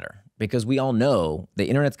even matter, because we all know the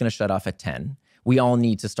internet's going to shut off at 10. We all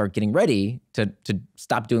need to start getting ready to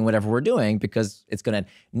stop doing whatever we're doing, because it's going to,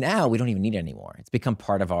 now we don't even need it anymore. It's become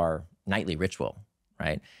part of our nightly ritual,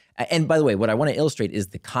 right? And by the way, what I want to illustrate is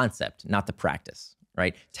the concept, not the practice,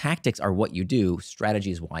 right? Tactics are what you do.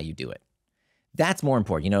 Strategy is why you do it. That's more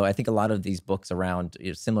important. I think a lot of these books around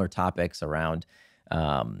similar topics around,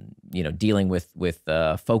 dealing with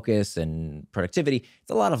focus and productivity,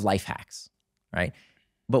 it's a lot of life hacks, right?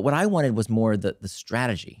 But what I wanted was more the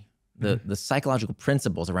strategy, the psychological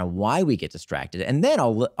principles around why we get distracted. And then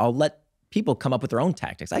I'll let people come up with their own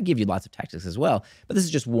tactics. I give you lots of tactics as well, but this is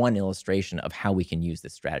just one illustration of how we can use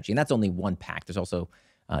this strategy. And that's only one pack. There's also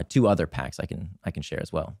two other packs I can share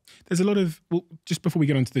as well. There's a lot of, well, just before we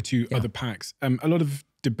get on to the two other packs, a lot of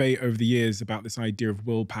debate over the years about this idea of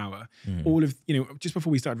willpower. All of, just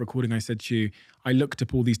before we started recording, I said to you, I looked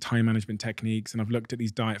up all these time management techniques and I've looked at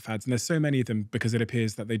these diet fads, and there's so many of them because it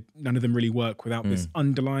appears that none of them really work without this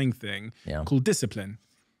underlying thing called discipline.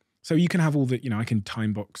 So you can have all the, I can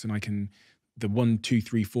time box and I can, the 1, 2,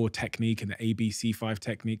 3, 4 technique and the ABC5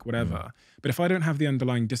 technique, whatever. But if I don't have the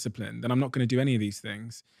underlying discipline, then I'm not going to do any of these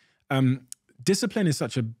things. Discipline is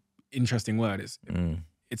such an interesting word.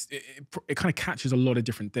 It kind of catches a lot of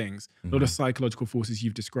different things, a lot of psychological forces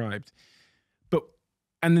you've described.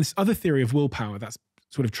 And this other theory of willpower that's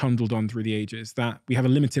sort of trundled on through the ages, that we have a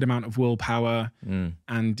limited amount of willpower,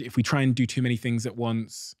 and if we try and do too many things at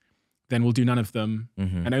once, then we'll do none of them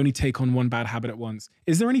and only take on one bad habit at once.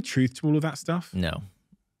 Is there any truth to all of that stuff? No.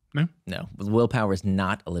 No? No. Willpower is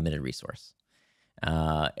not a limited resource.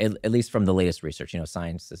 At least from the latest research.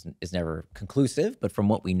 Science is never conclusive, but from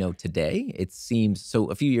what we know today, it seems, so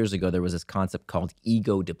a few years ago, there was this concept called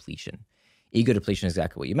ego depletion. Ego depletion is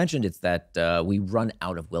exactly what you mentioned. It's that we run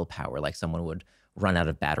out of willpower like someone would run out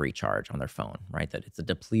of battery charge on their phone, right? That it's a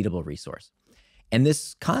depletable resource. And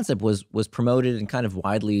this concept was promoted and kind of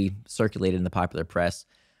widely circulated in the popular press.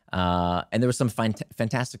 And there were some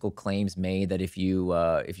fantastical claims made that if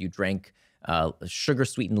you drank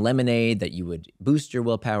sugar-sweetened lemonade, that you would boost your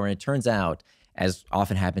willpower. And it turns out, as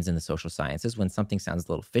often happens in the social sciences, when something sounds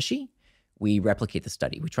a little fishy, we replicate the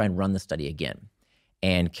study. We try and run the study again.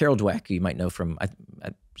 And Carol Dweck, who you might know from,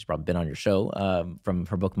 she's probably been on your show, from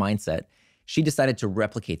her book Mindset, she decided to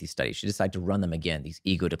replicate these studies. She decided to run them again, these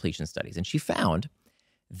ego depletion studies. And she found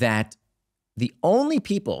that the only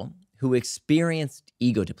people who experienced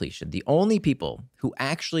ego depletion, the only people who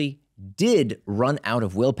actually did run out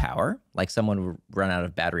of willpower, like someone would run out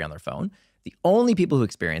of battery on their phone, the only people who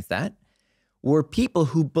experienced that were people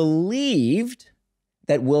who believed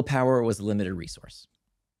that willpower was a limited resource.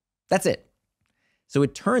 That's it. So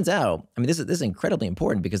it turns out, this is incredibly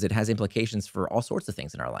important because it has implications for all sorts of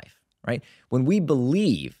things in our life, right? When we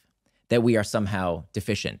believe that we are somehow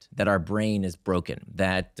deficient, that our brain is broken,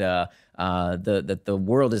 that that the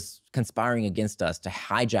world is conspiring against us to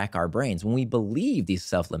hijack our brains, when we believe these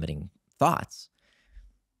self-limiting thoughts,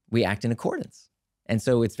 we act in accordance. And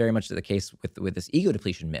so it's very much the case with this ego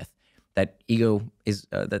depletion myth, that ego is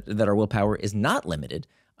that our willpower is not limited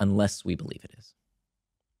unless we believe it is.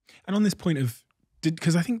 And on this point of,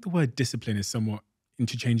 because I think the word discipline is somewhat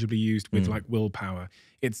interchangeably used with like willpower.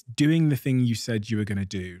 It's doing the thing you said you were going to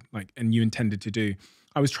do, and you intended to do.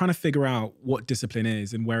 I was trying to figure out what discipline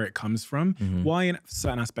is and where it comes from. Why in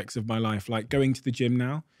certain aspects of my life, like going to the gym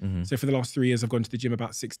now. So for the last 3 years, I've gone to the gym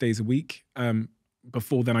about 6 days a week.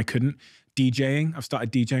 Before then I couldn't. DJing, I've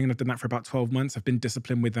started DJing and I've done that for about 12 months. I've been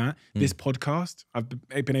disciplined with that. This podcast, I've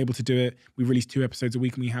been able to do it. We release 2 episodes a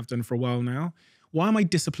week and we have done for a while now. Why am I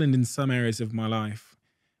disciplined in some areas of my life?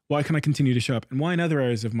 Why can I continue to show up? And why in other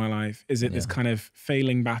areas of my life is it this kind of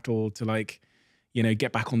failing battle to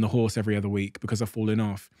get back on the horse every other week because I've fallen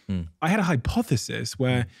off? I had a hypothesis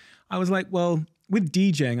where I was like, well, with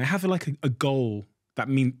DJing, I have a goal that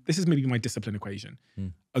means, this is maybe my discipline equation.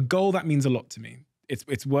 A goal that means a lot to me.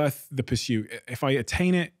 It's worth the pursuit. If I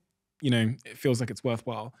attain it, it feels like it's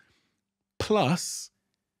worthwhile. Plus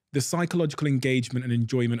the psychological engagement and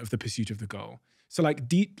enjoyment of the pursuit of the goal. So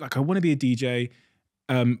I want to be a DJ,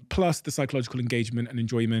 plus the psychological engagement and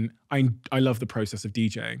enjoyment. I love the process of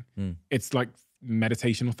DJing. It's like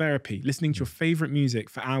meditation or therapy, listening to your favorite music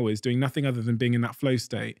for hours, doing nothing other than being in that flow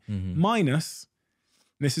state. Minus,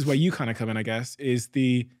 and this is where you kind of come in, I guess, is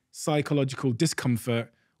the psychological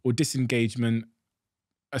discomfort or disengagement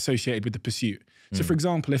associated with the pursuit. So for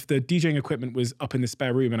example, if the DJing equipment was up in the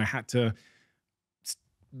spare room and I had to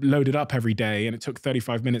load it up every day and it took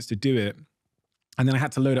 35 minutes to do it, and then I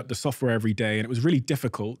had to load up the software every day and it was really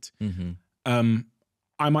difficult,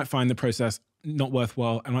 I might find the process not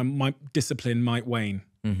worthwhile and my discipline might wane.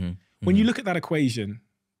 When you look at that equation,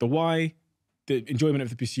 the why, the enjoyment of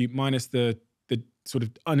the pursuit minus the sort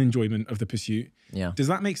of unenjoyment of the pursuit, does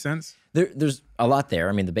that make sense? There's a lot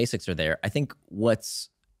there. The basics are there. I think what's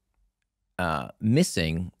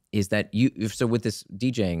missing is that so with this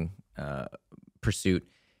DJing pursuit,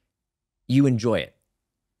 you enjoy it.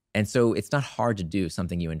 And so it's not hard to do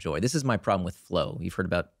something you enjoy. This is my problem with flow. You've heard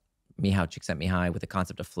about Mihaly Csikszentmihalyi with the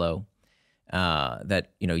concept of flow, that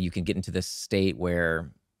you can get into this state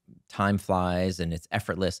where time flies and it's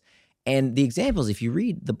effortless. And the examples, if you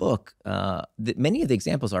read the book, many of the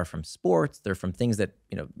examples are from sports. They're from things that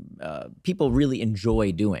people really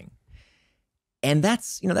enjoy doing. And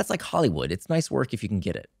that's like Hollywood. It's nice work if you can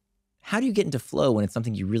get it. How do you get into flow when it's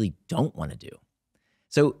something you really don't want to do?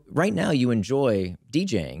 So right now you enjoy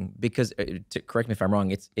DJing because, correct me if I'm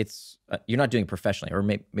wrong, it's you're not doing it professionally, or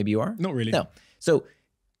maybe you are? Not really. No. So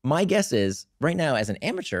my guess is right now as an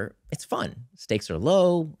amateur, it's fun. Stakes are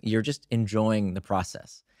low. You're just enjoying the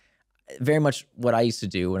process. Very much what I used to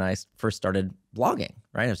do when I first started blogging,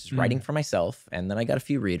 right? I was just writing for myself, and then I got a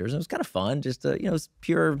few readers. And it was kind of fun, just it was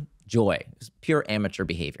pure joy. It was pure amateur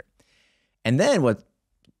behavior. And then what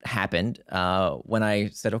happened when I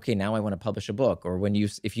said, okay, now I want to publish a book, or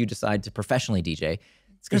if you decide to professionally DJ,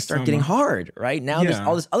 it's going to start getting hard, right? Now there's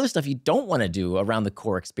all this other stuff you don't want to do around the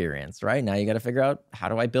core experience, right? Now you got to figure out, how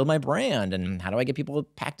do I build my brand, and how do I get people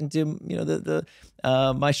packed into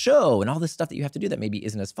my show, and all this stuff that you have to do that maybe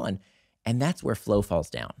isn't as fun. And that's where flow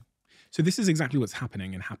falls down. So this is exactly what's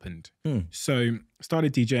happening and happened. So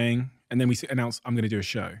started DJing, and then we announced I'm going to do a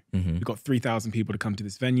show. We've got 3,000 people to come to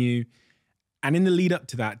this venue. And in the lead up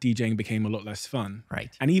to that, DJing became a lot less fun.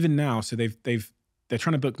 Right. And even now, so they're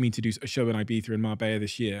trying to book me to do a show in Ibiza and Marbella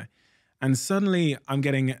this year. And suddenly I'm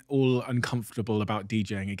getting all uncomfortable about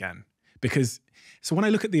DJing again. So when I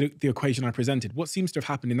look at the equation I presented, what seems to have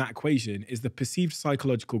happened in that equation is the perceived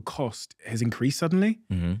psychological cost has increased suddenly.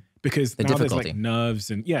 Because now there's like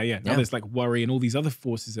nerves and now there's like worry and all these other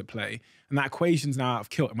forces at play. And that equation's now out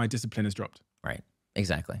of kilt and my discipline has dropped. Right.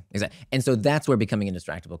 Exactly. And so that's where becoming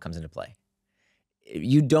indistractable comes into play.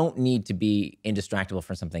 You don't need to be indistractable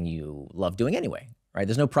for something you love doing anyway, right?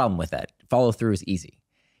 There's no problem with that. Follow through is easy.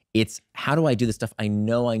 It's, how do I do the stuff I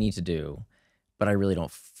know I need to do, but I really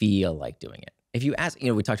don't feel like doing it? If you ask,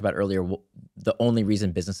 we talked about earlier, the only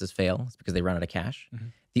reason businesses fail is because they run out of cash.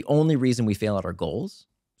 The only reason we fail at our goals,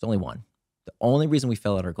 there's only one. The only reason we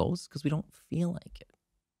fail at our goals is because we don't feel like it.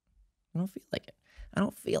 We don't feel like it. I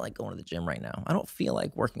don't feel like going to the gym right now. I don't feel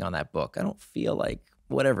like working on that book. I don't feel like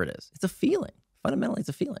whatever it is. It's a feeling. Fundamentally, it's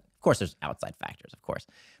a feeling. Of course, there's outside factors, of course.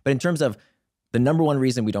 But in terms of the number one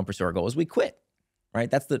reason we don't pursue our goals, we quit, right?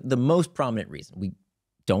 That's the most prominent reason. We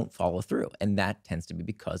don't follow through. And that tends to be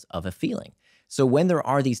because of a feeling. So when there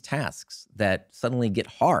are these tasks that suddenly get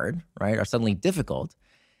hard, right, are suddenly difficult,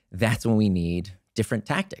 that's when we need different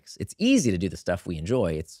tactics. It's easy to do the stuff we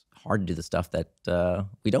enjoy. It's hard to do the stuff that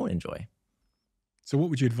we don't enjoy. So what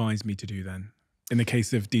would you advise me to do then? In the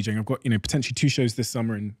case of DJing, I've got, potentially 2 shows this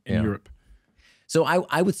summer in Europe. So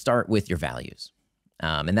I would start with your values.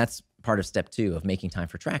 And that's part of step 2 of making time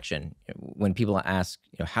for traction. When people ask,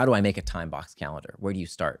 how do I make a time box calendar? Where do you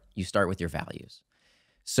start? You start with your values.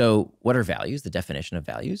 So what are values? The definition of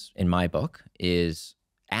values in my book is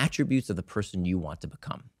attributes of the person you want to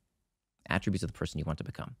become. Attributes of the person you want to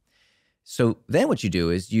become. So then what you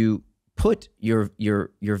do is you put your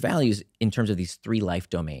values in terms of these 3 life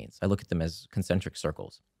domains. I look at them as concentric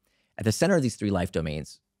circles. At the center of these 3 life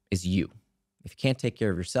domains is you. If you can't take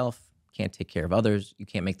care of yourself, can't take care of others, you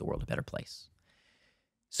can't make the world a better place.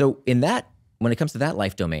 So when it comes to that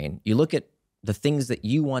life domain, you look at the things that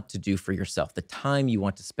you want to do for yourself, the time you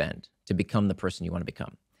want to spend to become the person you want to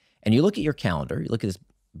become. And you look at your calendar, you look at this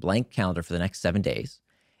blank calendar for the next 7 days,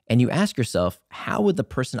 and you ask yourself, how would the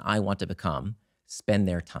person I want to become spend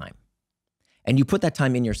their time? And you put that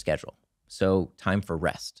time in your schedule. So time for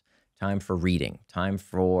rest, time for reading, time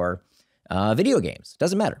for video games,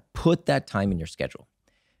 doesn't matter. Put that time in your schedule.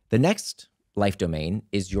 The next life domain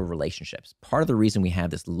is your relationships. Part of the reason we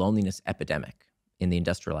have this loneliness epidemic in the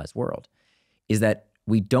industrialized world is that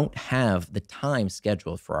we don't have the time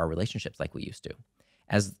scheduled for our relationships like we used to.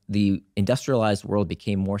 As the industrialized world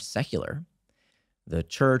became more secular, the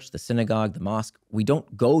church, the synagogue, the mosque, we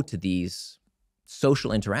don't go to these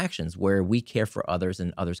social interactions where we care for others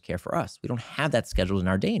and others care for us. We don't have that scheduled in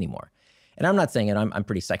our day anymore. And I'm not saying, and I'm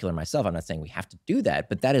pretty secular myself, I'm not saying we have to do that,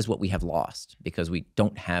 but that is what we have lost because we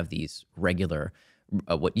don't have these regular,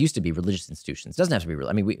 what used to be religious institutions. It doesn't have to be real.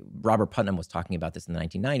 I mean, Robert Putnam was talking about this in the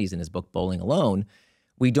 1990s in his book, Bowling Alone.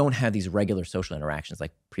 We don't have these regular social interactions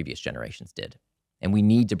like previous generations did. And we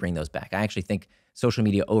need to bring those back. I actually think social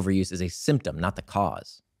media overuse is a symptom, not the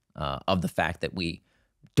cause of the fact that we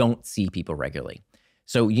don't see people regularly.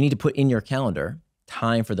 So you need to put in your calendar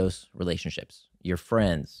time for those relationships, your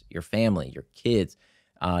friends, your family, your kids,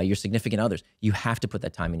 your significant others. You have to put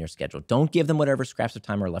that time in your schedule. Don't give them whatever scraps of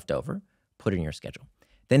time are left over. Put it in your schedule.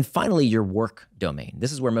 Then finally, your work domain.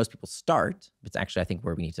 This is where most people start. It's actually, I think,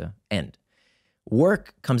 where we need to end.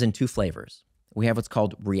 Work comes in 2 flavors. We have what's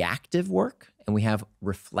called reactive work and we have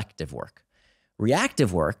reflective work.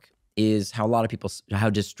 Reactive work is how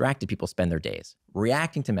distracted people spend their days.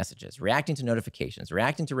 Reacting to messages, reacting to notifications,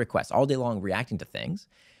 reacting to requests, all day long reacting to things.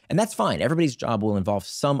 And that's fine. Everybody's job will involve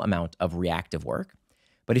some amount of reactive work.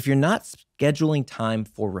 But if you're not scheduling time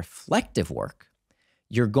for reflective work,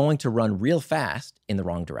 you're going to run real fast in the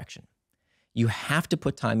wrong direction. You have to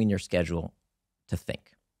put time in your schedule to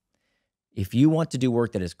think. If you want to do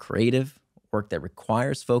work that is creative, work that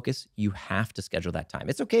requires focus, you have to schedule that time.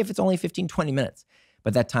 It's okay if it's only 15, 20 minutes,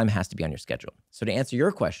 but that time has to be on your schedule. So to answer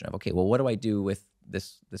your question of, okay, well, what do I do with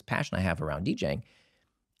this passion I have around DJing?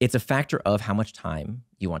 It's a factor of how much time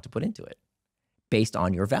you want to put into it based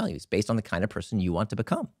on your values, based on the kind of person you want to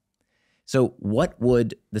become. So what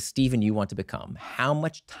would the Stephen you want to become? How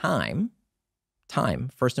much time,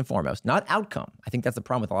 first and foremost, not outcome. I think that's the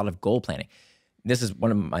problem with a lot of goal planning. This is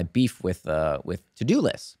one of my beef with to-do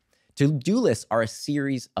lists. To-do lists are a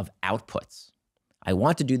series of outputs. I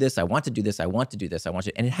want to do this, I want to do this, I want to do this, I want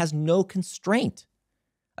to, and it has no constraint.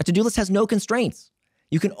 A to-do list has no constraints.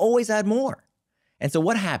 You can always add more. And so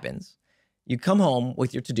what happens? You come home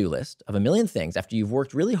with your to-do list of a million things after you've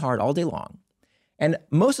worked really hard all day long. And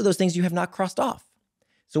most of those things you have not crossed off.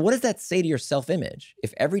 So what does that say to your self-image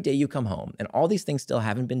if every day you come home and all these things still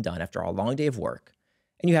haven't been done after a long day of work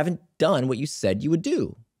and you haven't done what you said you would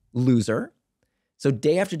do? Loser. So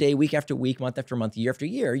day after day, week after week, month after month, year after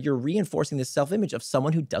year, you're reinforcing this self-image of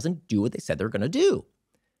someone who doesn't do what they said they're going to do,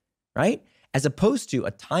 right? As opposed to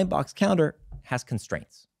a time box calendar has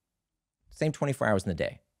constraints. Same 24 hours in the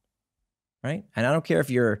day, right? And I don't care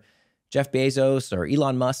if you're Jeff Bezos or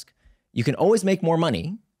Elon Musk, you can always make more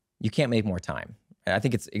money. You can't make more time. And I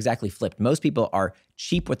think it's exactly flipped. Most people are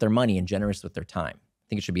cheap with their money and generous with their time. I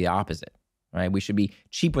think it should be the opposite, right? We should be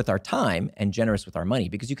cheap with our time and generous with our money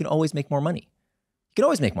because you can always make more money. You can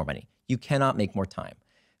always make more money. You cannot make more time.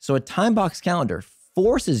 So a time box calendar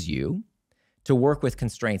forces you to work with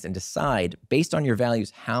constraints and decide based on your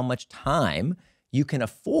values how much time you can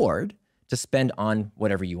afford to spend on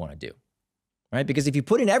whatever you want to do, right? Because if you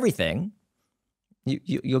put in everything,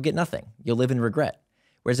 you'll get nothing. You'll live in regret.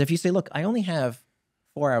 Whereas if you say, look, I only have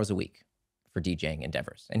 4 hours a week for DJing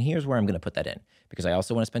endeavors, and here's where I'm going to put that in because I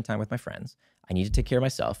also want to spend time with my friends. I need to take care of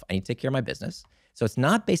myself. I need to take care of my business. So it's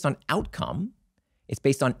not based on outcome. It's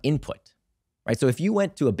based on input, right? So if you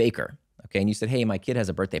went to a baker, okay, and you said, hey, my kid has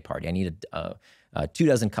a birthday party. I need 2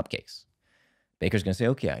 dozen cupcakes. Baker's going to say,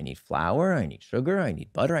 okay, I need flour, I need sugar, I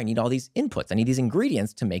need butter, I need all these inputs. I need these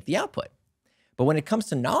ingredients to make the output. But when it comes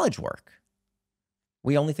to knowledge work,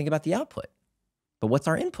 we only think about the output. But what's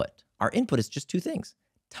our input? Our input is just two things,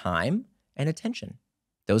 time and attention.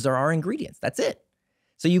 Those are our ingredients. That's it.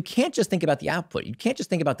 So you can't just think about the output. You can't just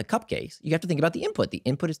think about the cupcakes. You have to think about the input. The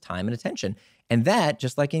input is time and attention. And that,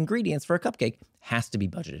 just like ingredients for a cupcake, has to be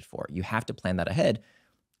budgeted for. You have to plan that ahead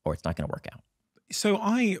or it's not going to work out. So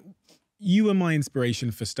you were my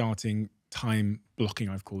inspiration for starting time blocking,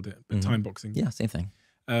 I've called it, but time boxing. Yeah, same thing.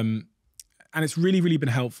 And it's really, really been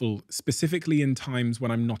helpful, specifically in times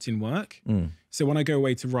when I'm not in work. So when I go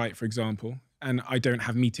away to write, for example, and I don't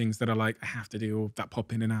have meetings that are like, I have to do or that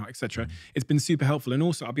pop in and out, etc. It's been super helpful. And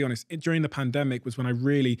also, I'll be honest, during the pandemic was when I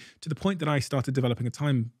really, to the point that I started developing a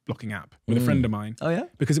time blocking app with a friend of mine. Oh yeah?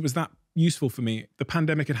 Because it was that useful for me. The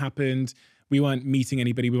pandemic had happened. We weren't meeting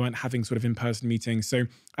anybody. We weren't having sort of in-person meetings. So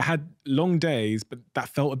I had long days, but that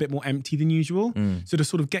felt a bit more empty than usual. So to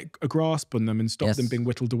sort of get a grasp on them and stop them being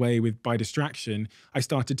whittled away by distraction, I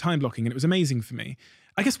started time blocking and it was amazing for me.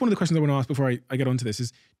 I guess one of the questions I want to ask before I get onto this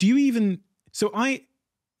is, do you even,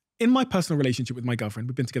 in my personal relationship with my girlfriend,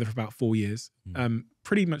 we've been together for about 4 years,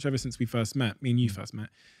 pretty much ever since we first met, me and you first met.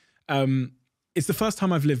 It's the first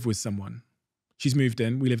time I've lived with someone. She's moved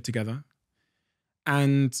in, we live together.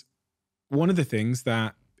 And one of the things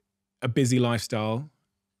that a busy lifestyle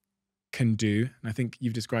can do, and I think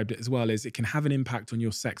you've described it as well, is it can have an impact on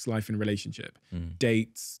your sex life and relationship,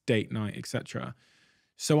 dates, date night, etc.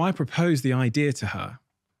 So I proposed the idea to her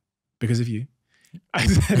because of you. I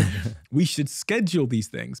said, we should schedule these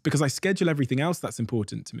things because I schedule everything else that's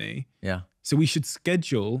important to me. Yeah. So we should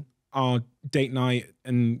schedule our date night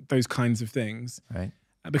and those kinds of things. Right.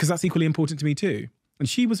 Because that's equally important to me too. And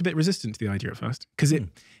she was a bit resistant to the idea at first because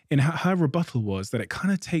in her rebuttal was that it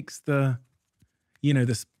kind of takes the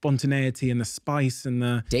spontaneity and the spice and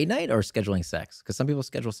the date night or scheduling sex? Because some people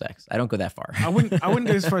schedule sex. I don't go that far. I wouldn't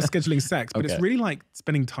go as far as scheduling sex, but it's really like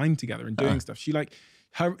spending time together and doing stuff. She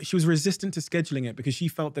was resistant to scheduling it because she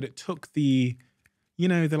felt that it took the,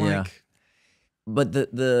 like. But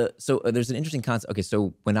so there's an interesting concept. Okay,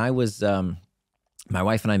 so when I was, my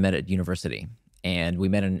wife and I met at university and we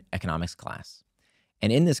met in an economics class.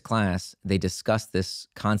 And in this class, they discussed this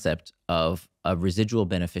concept of a residual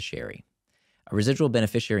beneficiary. A residual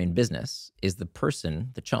beneficiary in business is the person,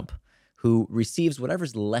 the chump, who receives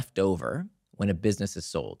whatever's left over when a business is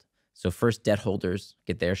sold. So first debt holders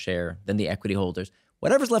get their share, then the equity holders.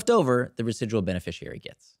 Whatever's left over, the residual beneficiary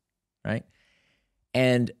gets, right?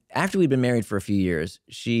 And after we'd been married for a few years,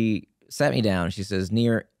 she sat me down. She says,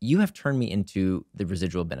 Nir, you have turned me into the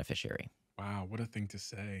residual beneficiary. Wow, what a thing to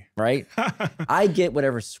say. Right? I get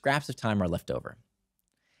whatever scraps of time are left over.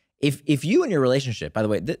 If you and your relationship, by the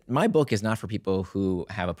way, my book is not for people who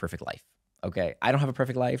have a perfect life, okay? I don't have a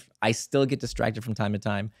perfect life. I still get distracted from time to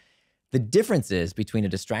time. The difference is between a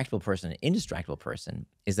distractible person and an indistractable person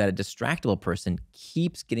is that a distractible person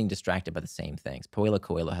keeps getting distracted by the same things. Paulo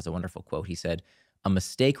Coelho has a wonderful quote. He said, a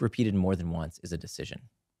mistake repeated more than once is a decision.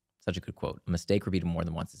 Such a good quote. A mistake repeated more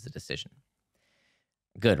than once is a decision.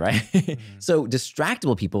 Good, right? So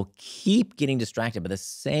distractible people keep getting distracted by the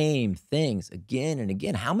same things again and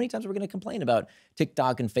again. How many times are we going to complain about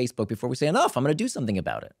TikTok and Facebook before we say, enough, I'm going to do something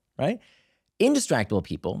about it, right? Indistractable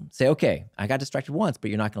people say, okay, I got distracted once,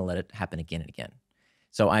 but you're not going to let it happen again and again.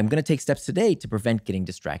 So I'm going to take steps today to prevent getting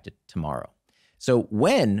distracted tomorrow. So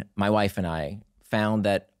when my wife and I found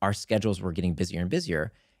that our schedules were getting busier and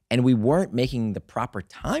busier, and we weren't making the proper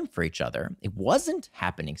time for each other, it wasn't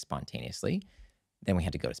happening spontaneously, then we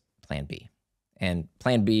had to go to plan B. And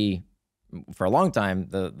plan B, for a long time,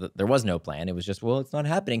 there was no plan. It was just, well, it's not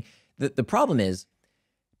happening. The problem is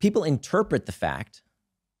people interpret the fact,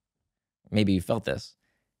 maybe you felt this,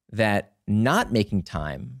 that not making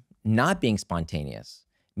time, not being spontaneous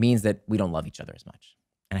means that we don't love each other as much.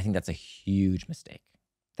 And I think that's a huge mistake.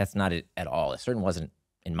 That's not it at all. It certainly wasn't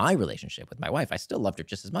in my relationship with my wife. I still loved her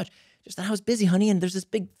just as much. Just that I was busy, honey, and there's this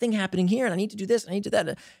big thing happening here, and I need to do this, and I need to do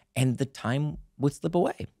that. And the time would slip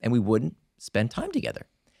away, and we wouldn't spend time together.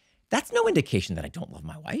 That's no indication that I don't love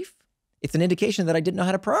my wife. It's an indication that I didn't know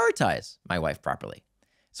how to prioritize my wife properly.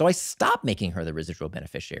 So I stopped making her the residual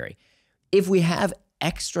beneficiary. If we have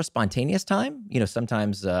extra spontaneous time,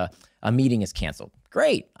 sometimes a meeting is canceled.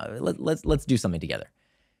 Great, let's do something together.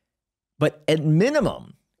 But at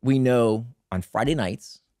minimum, we know on Friday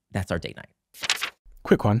nights, that's our date night.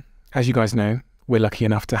 Quick one. As you guys know, we're lucky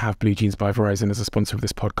enough to have Blue Jeans by Verizon as a sponsor of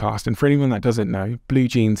this podcast. And for anyone that doesn't know, Blue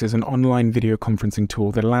Jeans is an online video conferencing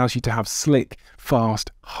tool that allows you to have slick,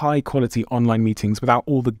 fast, high quality online meetings without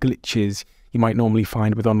all the glitches you might normally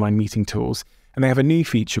find with online meeting tools. And they have a new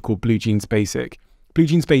feature called Blue Jeans Basic. Blue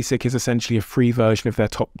Jeans Basic is essentially a free version of their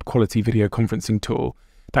top quality video conferencing tool.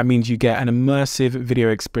 That means you get an immersive video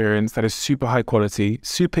experience that is super high quality,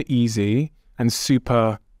 super easy, and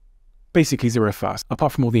super, basically zero fuss.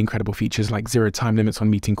 Apart from all the incredible features like zero time limits on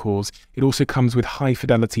meeting calls, it also comes with high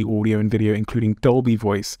fidelity audio and video, including Dolby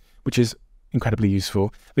Voice, which is incredibly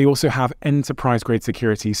useful. They also have enterprise grade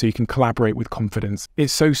security so you can collaborate with confidence.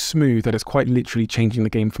 It's so smooth that it's quite literally changing the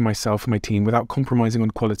game for myself and my team without compromising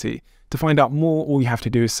on quality. To find out more, all you have to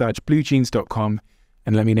do is search bluejeans.com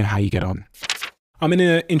and let me know how you get on. I'm in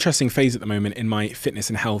an interesting phase at the moment in my fitness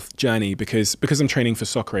and health journey because I'm training for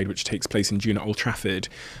Soccer Aid, which takes place in June at Old Trafford.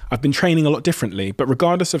 I've been training a lot differently, but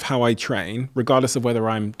regardless of how I train, regardless of whether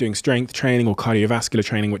I'm doing strength training or cardiovascular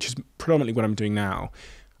training, which is predominantly what I'm doing now,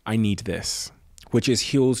 I need this, which is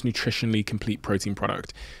Huel's Nutritionally Complete Protein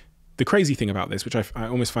product. The crazy thing about this, which I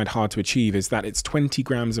almost find hard to achieve, is that it's 20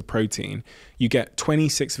 grams of protein. You get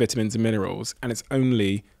 26 vitamins and minerals, and it's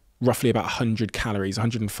only roughly about 100 calories,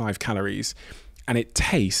 105 calories. And it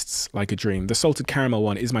tastes like a dream. The salted caramel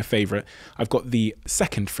one is my favorite. I've got the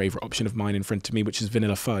second favorite option of mine in front of me, which is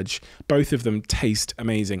vanilla fudge. Both of them taste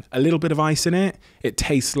amazing. A little bit of ice in it. It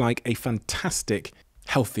tastes like a fantastic,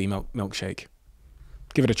 healthy milkshake.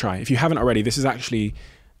 Give it a try. If you haven't already, this is actually,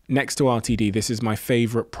 next to RTD, this is my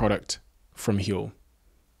favorite product from Huel.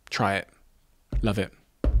 Try it. Love it.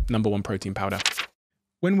 #1 protein powder.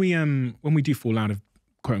 When we do fall out of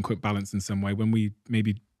quote unquote balance in some way, when we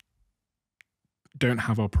maybe don't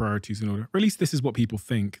have our priorities in order, or at least this is what people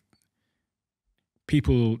think.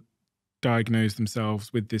 People diagnose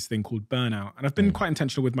themselves with this thing called burnout. And I've been quite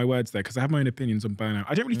intentional with my words there because I have my own opinions on burnout.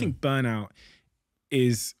 I don't really think burnout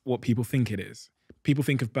is what people think it is. People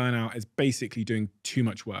think of burnout as basically doing too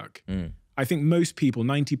much work. I think most people,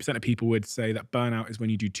 90% of people would say that burnout is when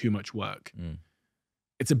you do too much work.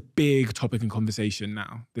 It's a big topic in conversation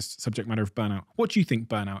now, this subject matter of burnout. What do you think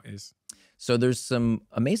burnout is? So there's some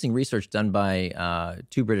amazing research done by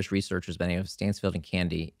two British researchers by the name of Stansfield and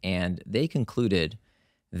Candy, and they concluded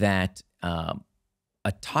that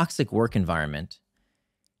a toxic work environment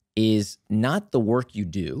is not the work you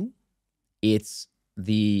do, it's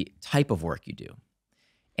the type of work you do.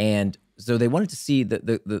 And so they wanted to see,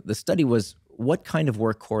 the study was what kind of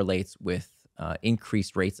work correlates with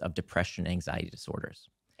increased rates of depression and anxiety disorders.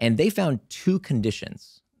 And they found two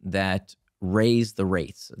conditions that raise the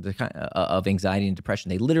rates of anxiety and depression.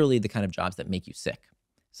 They literally the kind of jobs that make you sick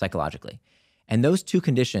psychologically. And those two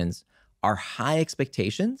conditions are high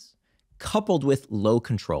expectations coupled with low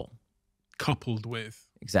control. Coupled with.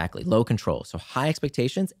 Exactly, low control. So high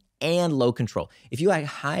expectations and low control. If you have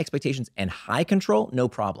high expectations and high control, no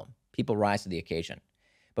problem. People rise to the occasion.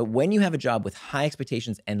 But when you have a job with high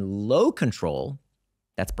expectations and low control,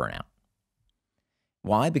 that's burnout.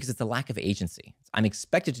 Why? Because it's a lack of agency. I'm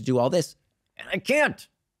expected to do all this and I can't,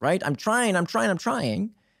 right? I'm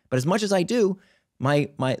trying. But as much as I do, I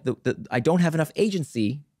don't have enough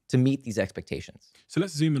agency to meet these expectations. So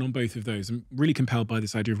let's zoom in on both of those. I'm really compelled by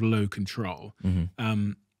this idea of low control.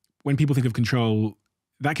 When people think of control,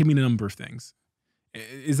 that can mean a number of things.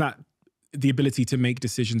 Is that the ability to make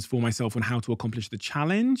decisions for myself on how to accomplish the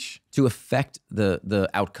challenge? To affect the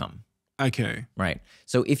outcome. Okay. Right.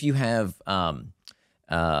 So if you have,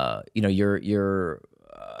 you're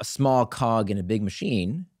a small cog in a big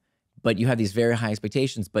machine, but you have these very high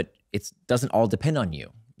expectations, but it doesn't all depend on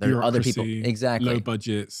you. There are other people. Exactly. Low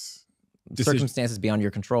budgets. Circumstances beyond your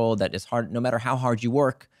control that is hard. No matter how hard you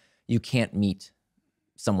work, you can't meet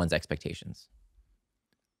someone's expectations.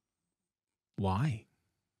 Why?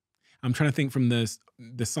 I'm trying to think from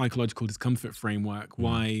the psychological discomfort framework,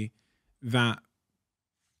 why that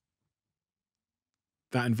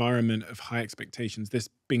environment of high expectations, this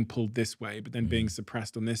being pulled this way, but then being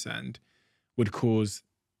suppressed on this end, would cause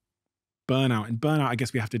burnout. And burnout, I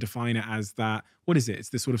guess we have to define it as that. What is it? It's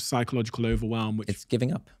this sort of psychological overwhelm, which it's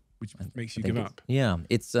giving up, which makes you give up. Yeah,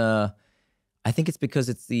 it's. I think it's because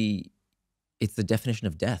it's the definition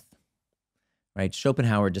of death, right?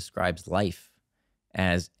 Schopenhauer describes life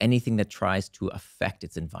as anything that tries to affect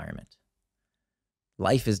its environment.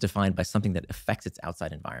 Life is defined by something that affects its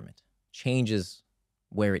outside environment, changes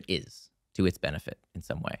where it is to its benefit in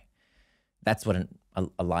some way. That's what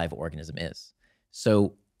a live organism is.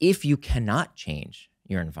 So if you cannot change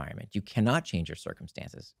your environment, you cannot change your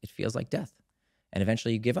circumstances, it feels like death. And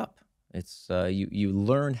eventually you give up. It's you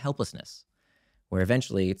learn helplessness, where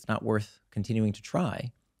eventually it's not worth continuing to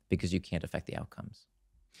try because you can't affect the outcomes.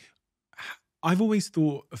 I've always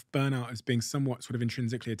thought of burnout as being somewhat sort of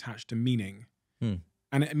intrinsically attached to meaning.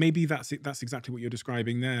 And maybe that's exactly what you're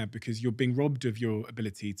describing there, because you're being robbed of your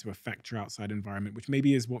ability to affect your outside environment, which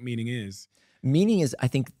maybe is what meaning is. Meaning is, I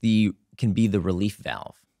think, can be the relief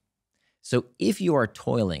valve. So if you are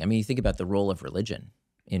toiling, I mean, you think about the role of religion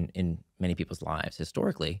in many people's lives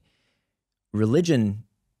historically. Religion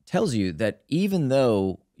tells you that even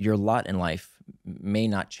though your lot in life may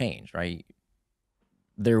not change, right?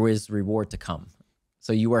 There is reward to come.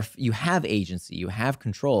 So you have agency, you have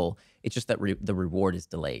control. It's just that the reward is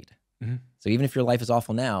delayed. So even if your life is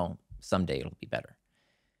awful now, someday it'll be better.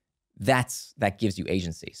 That gives you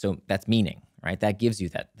agency. So that's meaning, right? That gives you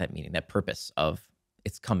that meaning, that purpose of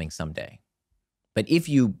it's coming someday. But if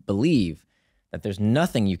you believe that there's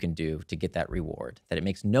nothing you can do to get that reward, that it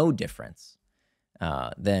makes no difference,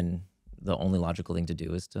 then the only logical thing to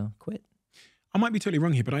do is to quit. I might be totally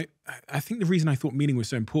wrong here, but I think the reason I thought meaning was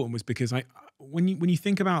so important was because when you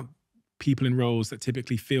think about people in roles that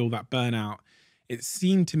typically feel that burnout, it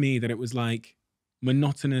seemed to me that it was like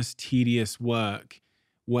monotonous, tedious work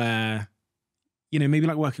where, maybe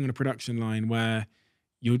like working on a production line where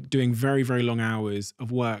you're doing very, very long hours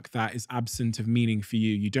of work that is absent of meaning for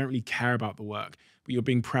you. You don't really care about the work, but you're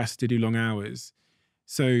being pressed to do long hours.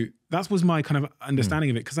 So that was my kind of understanding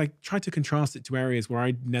of it, because I tried to contrast it to areas where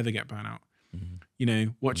I'd never get burnout.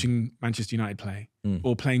 Watching Manchester United play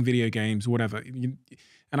or playing video games or whatever. And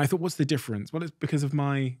I thought, what's the difference? Well, it's because of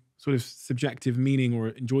my sort of subjective meaning or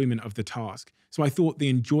enjoyment of the task. So I thought the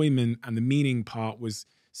enjoyment and the meaning part was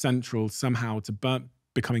central somehow to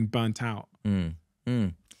becoming burnt out. I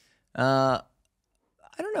don't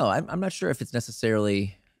know. I'm not sure if it's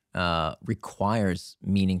necessarily requires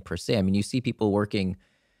meaning per se. I mean, you see people working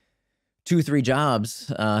 2-3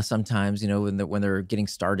 jobs sometimes, when they're getting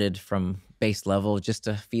started from base level just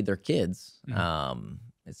to feed their kids.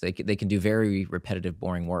 It's like they can do very repetitive,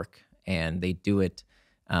 boring work, and they do it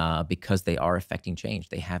because they are affecting change.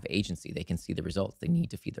 They have agency. They can see the results. They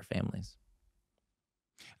need to feed their families.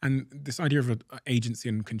 And this idea of agency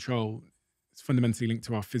and control is fundamentally linked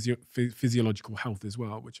to our physiological health as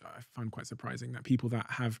well, which I find quite surprising, that people that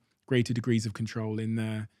have greater degrees of control in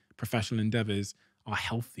their professional endeavors are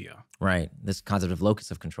healthier. Right. This concept of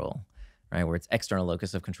locus of control, right? Where it's external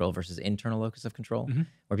locus of control versus internal locus of control,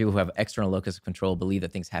 where people who have external locus of control believe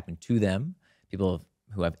that things happen to them. People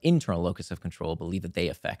who have internal locus of control believe that they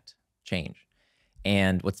affect change.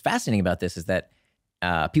 And what's fascinating about this is that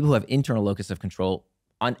people who have internal locus of control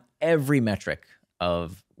on every metric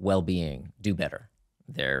of well-being do better.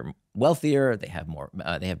 They're wealthier, they have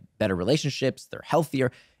better relationships, they're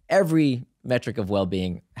healthier. Every metric of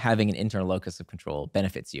well-being, having an internal locus of control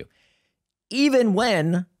benefits you. Even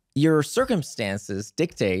when your circumstances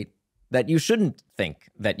dictate that you shouldn't think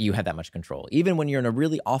that you have that much control. Even when you're in a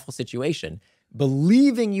really awful situation,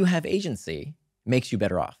 believing you have agency makes you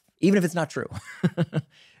better off, even if it's not true.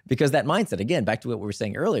 Because that mindset, again, back to what we were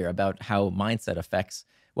saying earlier about how mindset affects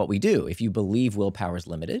what we do. If you believe willpower is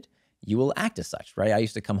limited, you will act as such, right? I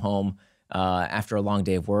used to come home after a long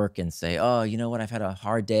day of work and say, oh, you know what? I've had a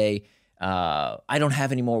hard day. I don't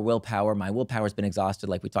have any more willpower. My willpower's been exhausted,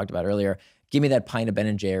 like we talked about earlier. Give me that pint of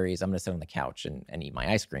Ben & Jerry's. I'm going to sit on the couch and eat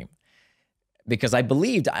my ice cream. Because I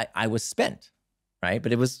believed I was spent, right?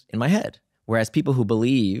 But it was in my head. Whereas people who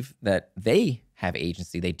believe that they have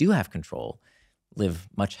agency, they do have control, live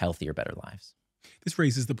much healthier, better lives. This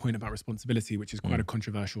raises the point about responsibility, which is quite a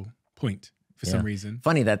controversial point for some reason.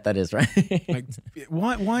 Funny that is, right? Like,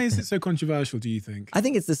 why is it so controversial, do you think? I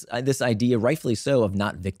think it's this idea, rightfully so, of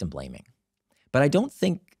not victim blaming. But I don't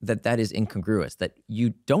think that is incongruous, that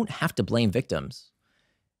you don't have to blame victims,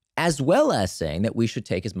 as well as saying that we should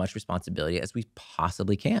take as much responsibility as we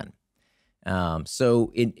possibly can.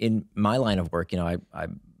 So in my line of work,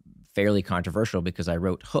 I'm fairly controversial because I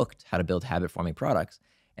wrote Hooked, How to Build Habit-Forming Products,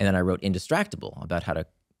 and then I wrote Indistractable, about how to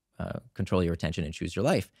control your attention and choose your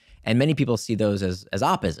life. And many people see those as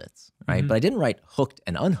opposites, right? But I didn't write Hooked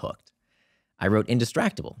and Unhooked. I wrote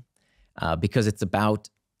Indistractable because it's about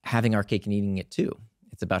having our cake and eating it too.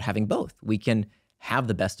 It's about having both. We can have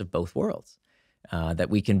the best of both worlds, that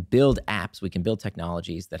we can build apps, we can build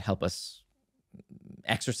technologies that help us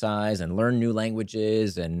exercise and learn new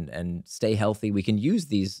languages and stay healthy. We can use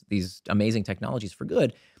these amazing technologies for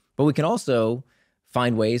good, but we can also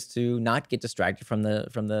find ways to not get distracted from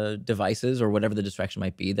the devices or whatever the distraction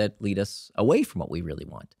might be that lead us away from what we really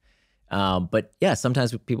want. But yeah,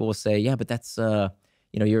 sometimes people will say, yeah, but that's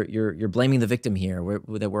you're blaming the victim here.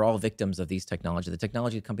 That we're all victims of these technology. The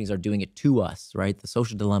technology companies are doing it to us, right? The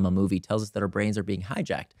Social Dilemma movie tells us that our brains are being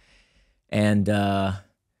hijacked, and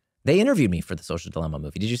they interviewed me for the Social Dilemma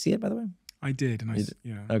movie. Did you see it, by the way? I did. And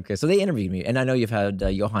yeah. Okay, so they interviewed me, and I know you've had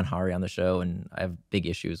Johan Hari on the show, and I have big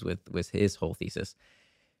issues with his whole thesis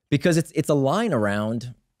because it's a line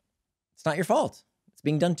around it's not your fault. It's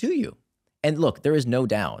being done to you. And look, there is no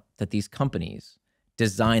doubt that these companies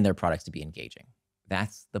design their products to be engaging.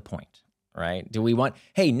 That's the point, right? Do we want,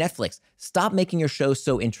 hey, Netflix, stop making your show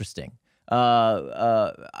so interesting.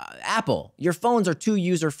 Apple, your phones are too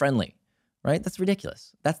user-friendly, right? That's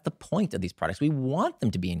ridiculous. That's the point of these products. We want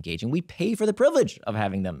them to be engaging. We pay for the privilege of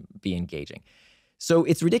having them be engaging. So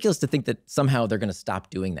it's ridiculous to think that somehow they're going to stop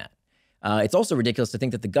doing that. It's also ridiculous to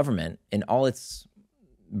think that the government, in all its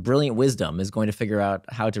brilliant wisdom, is going to figure out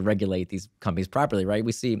how to regulate these companies properly, right?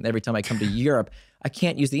 We see every time I come to Europe, I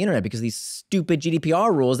can't use the internet because of these stupid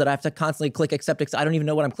GDPR rules that I have to constantly click accept. I don't even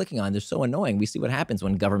know what I'm clicking on. They're so annoying. We see what happens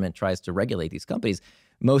when government tries to regulate these companies.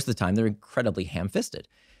 Most of the time, they're incredibly ham-fisted.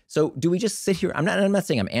 So do we just sit here? I'm not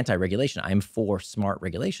saying I'm anti-regulation. I'm for smart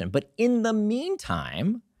regulation. But in the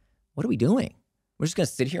meantime, what are we doing? We're just going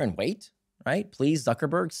to sit here and wait, right? Please,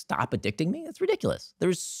 Zuckerberg, stop addicting me. That's ridiculous.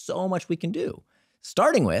 There's so much we can do.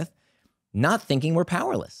 Starting with not thinking we're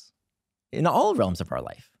powerless in all realms of our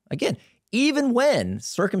life. Again, even when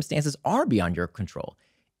circumstances are beyond your control,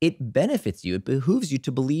 it benefits you, it behooves you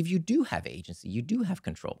to believe you do have agency, you do have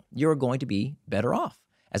control. You're going to be better off,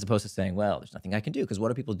 as opposed to saying, well, there's nothing I can do. Because what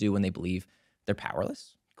do people do when they believe they're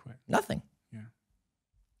powerless? Quite. Nothing. Yeah.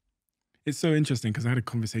 It's so interesting because I had a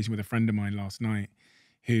conversation with a friend of mine last night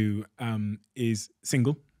who is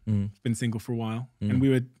single. He's been single for a while. And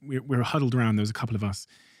we were huddled around. There was a couple of us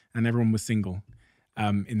and everyone was single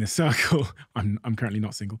in the circle. I'm currently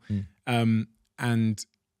not single. And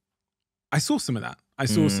I saw some of that. I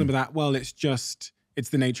saw some of that. Well, it's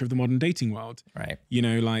the nature of the modern dating world. Right. You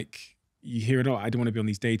know, like you hear it all. I don't want to be on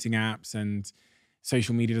these dating apps and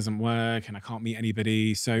social media doesn't work and I can't meet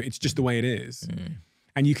anybody. So it's just the way it is.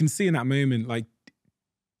 And you can see in that moment, like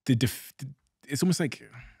it's almost like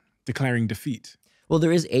declaring defeat. Well,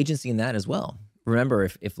 there is agency in that as well. Remember,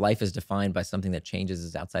 if life is defined by something that changes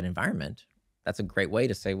its outside environment, that's a great way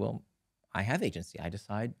to say, well, I have agency. I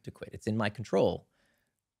decide to quit. It's in my control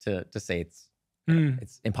to say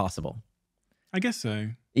it's impossible. I guess so.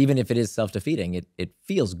 Even if it is self-defeating, it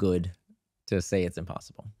feels good to say it's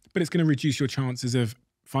impossible. But it's going to reduce your chances of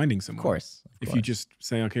finding someone. Of course. If you just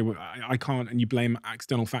say, okay, well, I can't, and you blame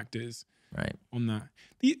external factors on that.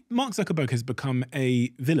 Mark Zuckerberg has become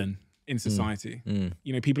a villain in society.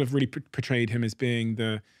 You know, people have really portrayed him as being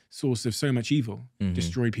the source of so much evil,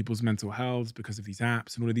 destroy people's mental health because of these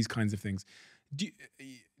apps and all of these kinds of things.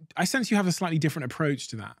 I sense you have a slightly different approach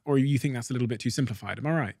to that, or you think that's a little bit too simplified. Am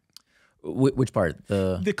I right? Which part?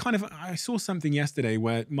 The kind of, I saw something yesterday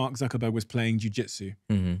where Mark Zuckerberg was playing jujitsu.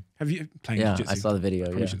 Have you playing Yeah, jujitsu? I saw the video. I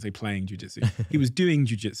probably Yeah. shouldn't say playing jujitsu. He was doing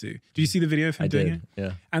jujitsu. Did you see the video of him I doing did. it?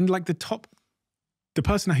 Yeah. And like the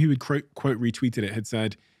person who had quote retweeted it had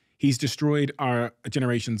said, he's destroyed our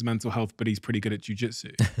generation's mental health, but he's pretty good at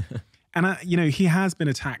jujitsu. And he has been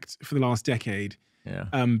attacked for the last decade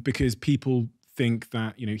because people think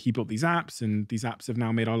that he built these apps and these apps have now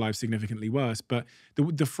made our lives significantly worse. But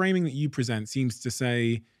the framing that you present seems to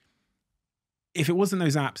say, if it wasn't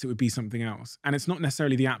those apps, it would be something else. And it's not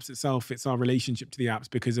necessarily the apps itself, it's our relationship to the apps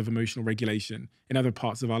because of emotional regulation in other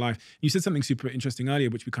parts of our life. You said something super interesting earlier,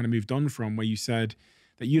 which we kind of moved on from, where you said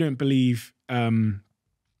that you don't believe,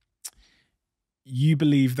 you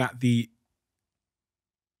believe that the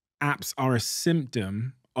apps are a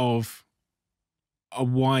symptom of a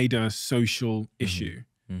wider social issue.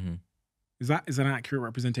 Mm-hmm. Is that an accurate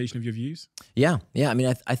representation of your views? Yeah. I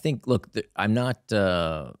mean, I think, look, I'm not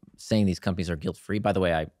saying these companies are guilt-free. By the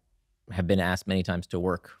way, I have been asked many times to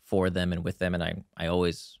work for them and with them, and I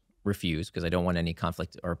always refuse because I don't want any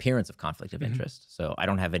conflict or appearance of conflict of interest. So I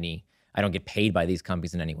don't get paid by these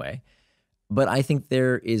companies in any way. But I think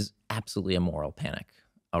there is absolutely a moral panic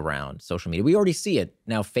around social media. We already see it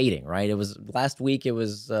now fading, right? It was last week, it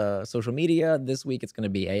was social media. This week, it's going to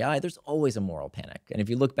be AI. There's always a moral panic. And if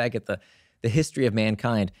you look back at the history of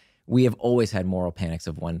mankind, we have always had moral panics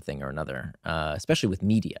of one thing or another, especially with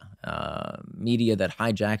media. Media that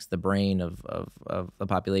hijacks the brain of the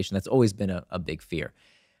population. That's always been a big fear.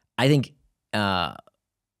 I think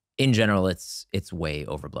in general, it's way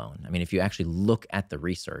overblown. I mean, if you actually look at the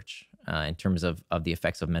research in terms of the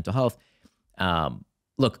effects of mental health,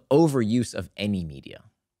 look, overuse of any media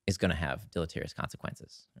is going to have deleterious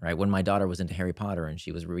consequences, right? When my daughter was into Harry Potter and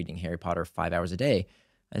she was reading Harry Potter 5 hours a day,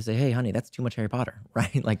 I say, hey, honey, that's too much Harry Potter,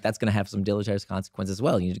 right? Like that's going to have some deleterious consequences as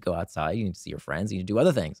well. You need to go outside, you need to see your friends, you need to do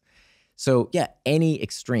other things. So yeah, any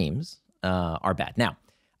extremes are bad. Now,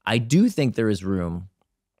 I do think there is room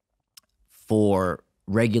for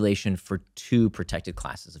regulation for two protected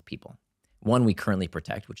classes of people. One we currently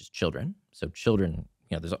protect, which is children. So children,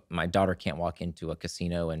 my daughter can't walk into a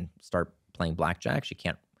casino and start playing blackjack. She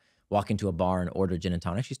can't walk into a bar and order gin and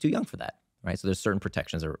tonic. She's too young for that, right? So there's certain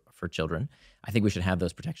protections for children. I think we should have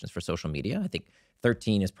those protections for social media. I think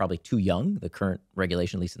 13 is probably too young. The current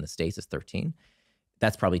regulation, at least in the States, is 13.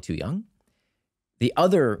 That's probably too young. The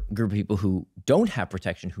other group of people who don't have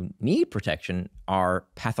protection, who need protection, are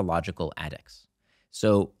pathological addicts.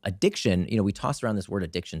 So addiction, we toss around this word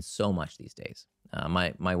addiction so much these days.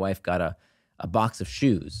 My wife got a box of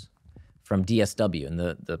shoes from DSW, and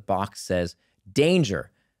the box says,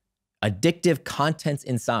 danger, addictive contents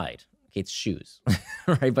inside. Okay, it's shoes,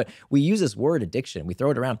 right? But we use this word addiction, we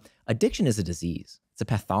throw it around. Addiction is a disease, it's a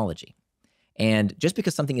pathology. And just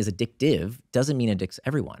because something is addictive doesn't mean it addicts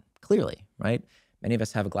everyone, clearly, right? Many of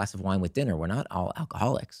us have a glass of wine with dinner. We're not all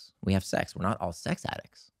alcoholics. We have sex. We're not all sex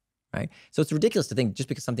addicts, right? So it's ridiculous to think just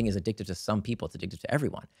because something is addictive to some people, it's addictive to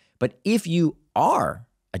everyone. But if you are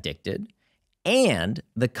addicted and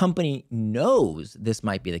the company knows this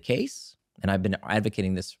might be the case, and I've been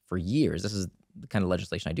advocating this for years, this is the kind of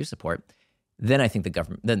legislation I do support, then I think the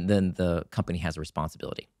government, then the company has a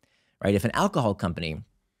responsibility, right? If an alcohol company,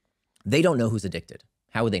 they don't know who's addicted,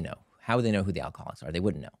 how would they know? How would they know who the alcoholics are? They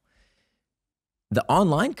wouldn't know. The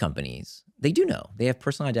online companies, they do know. They have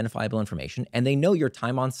personal identifiable information and they know your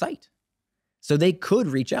time on site. So they could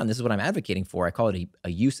reach out, and this is what I'm advocating for. I call it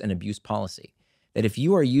a use and abuse policy. That if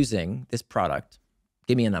you are using this product,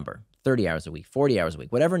 give me a number, 30 hours a week, 40 hours a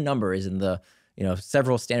week, whatever number is in the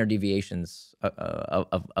several standard deviations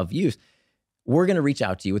of use, we're going to reach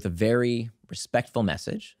out to you with a very respectful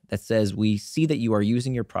message that says, we see that you are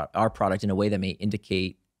using our product in a way that may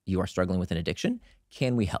indicate you are struggling with an addiction.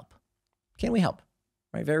 Can we help? Can we help?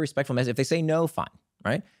 Right? Very respectful message. If they say no, fine,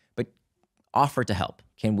 right? But offer to help.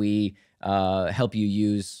 Can we help you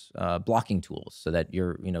use blocking tools so that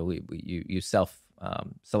you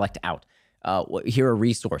select out? Here are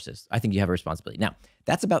resources. I think you have a responsibility. Now,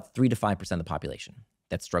 that's about 3 to 5% of the population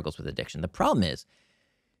that struggles with addiction. The problem is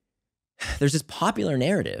there's this popular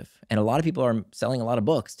narrative, and a lot of people are selling a lot of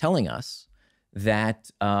books telling us that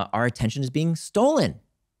our attention is being stolen,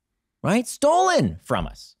 right? Stolen from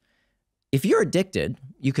us. If you're addicted,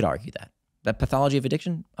 you could argue that pathology of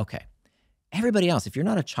addiction, okay. Everybody else, if you're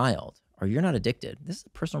not a child or you're not addicted, this is a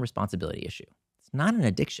personal responsibility issue. It's not an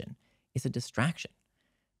addiction, it's a distraction.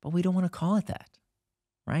 But we don't want to call it that,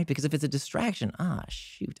 right? Because if it's a distraction,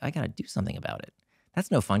 shoot, I got to do something about it. That's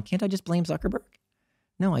no fun. Can't I just blame Zuckerberg?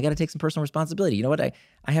 No, I got to take some personal responsibility. You know what?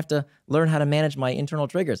 I have to learn how to manage my internal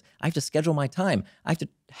triggers. I have to schedule my time. I have to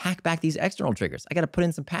hack back these external triggers. I got to put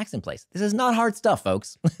in some packs in place. This is not hard stuff,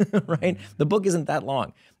 folks, right? The book isn't that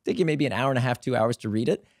long. Take you maybe an hour and a half, 2 hours to read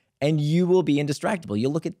it, and you will be indistractable.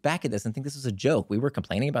 You'll look back at this and think this was a joke. We were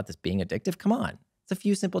complaining about this being addictive. Come on. It's a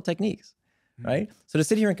few simple techniques, right? So to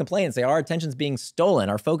sit here and complain and say our attention's being stolen,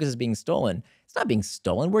 our focus is being stolen, it's not being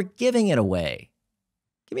stolen. We're giving it away.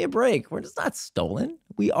 Give me a break. It's not stolen.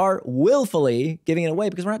 We are willfully giving it away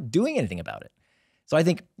because we're not doing anything about it. So I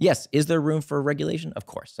think, yes, is there room for regulation? Of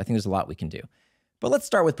course. I think there's a lot we can do. But let's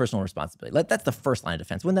start with personal responsibility. That's the first line of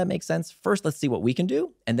defense. Wouldn't that make sense? First, let's see what we can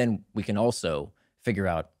do. And then we can also figure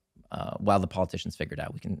out, while the politicians figured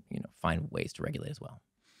out, we can find ways to regulate as well.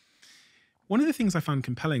 One of the things I found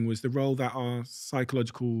compelling was the role that our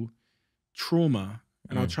psychological trauma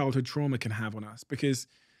and our childhood trauma can have on us. Because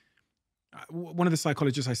one of the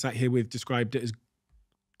psychologists I sat here with described it as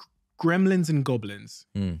gremlins and goblins.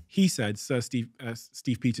 He said, Sir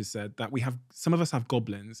Steve Peters said, that some of us have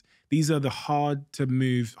goblins. These are the hard to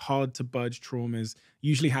move, hard to budge traumas,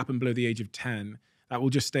 usually happen below the age of 10, that will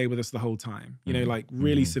just stay with us the whole time. Like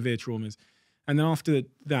really severe traumas. And then after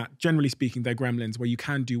that, generally speaking, they're gremlins where you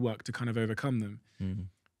can do work to kind of overcome them.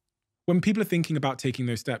 When people are thinking about taking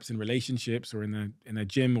those steps in relationships or in their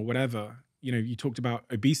gym or whatever, you talked about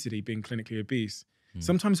obesity, being clinically obese.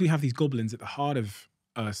 Sometimes we have these goblins at the heart of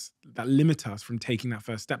us that limit us from taking that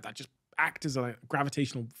first step, that just act as a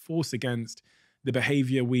gravitational force against the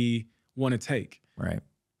behavior we want to take. Right.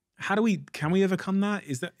 Can we overcome that?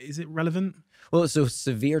 Is it relevant? Well, so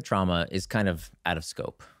severe trauma is kind of out of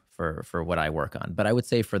scope for what I work on. But I would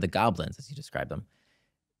say for the goblins, as you describe them,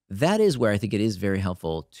 that is where I think it is very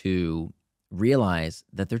helpful to realize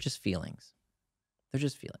that they're just feelings. They're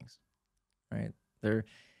just feelings. Right?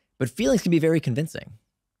 But feelings can be very convincing.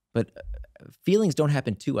 But feelings don't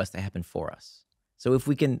happen to us, they happen for us. So if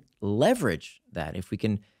we can leverage that, if we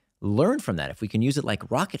can learn from that, if we can use it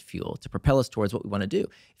like rocket fuel to propel us towards what we want to do.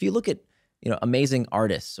 If you look at, amazing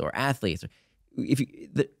artists or athletes,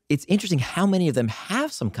 it's interesting how many of them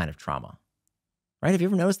have some kind of trauma. Right? Have you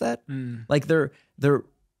ever noticed that? Like they're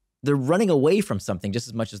running away from something just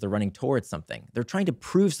as much as they're running towards something. They're trying to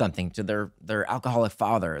prove something to their alcoholic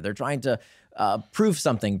father. They're trying to prove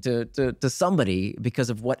something to somebody because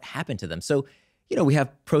of what happened to them. So, we have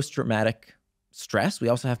post-traumatic stress. We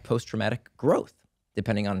also have post-traumatic growth,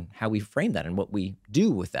 depending on how we frame that and what we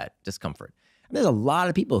do with that discomfort. There's a lot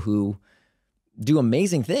of people who do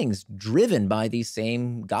amazing things driven by these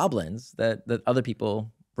same goblins that other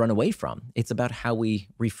people run away from. It's about how we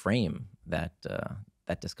reframe that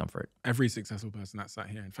discomfort. Every successful person that sat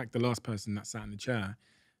here, in fact, the last person that sat in the chair,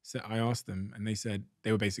 I asked them and they said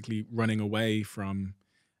they were basically running away from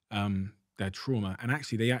their trauma. And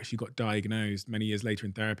they actually got diagnosed many years later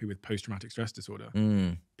in therapy with post-traumatic stress disorder,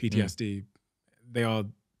 PTSD. They are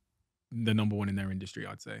the number one in their industry,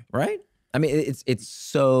 I'd say. Right? I mean, it's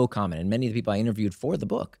so common. And many of the people I interviewed for the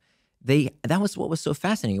book, that was what was so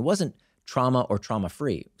fascinating. It wasn't trauma or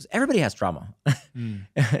trauma-free. Everybody has trauma.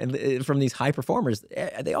 From these high performers,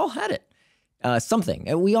 they all had it. Something.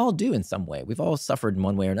 And we all do in some way. We've all suffered in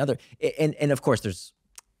one way or another. And of course, there's,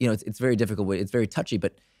 it's very difficult. It's very touchy,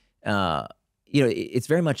 but, it's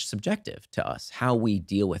very much subjective to us, how we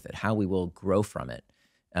deal with it, how we will grow from it.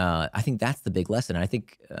 I think that's the big lesson. And I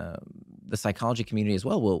think the psychology community as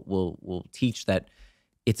well will teach that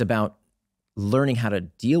it's about learning how to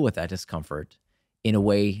deal with that discomfort in a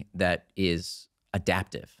way that is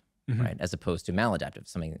adaptive, right? As opposed to maladaptive,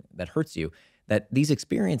 something that hurts you, that these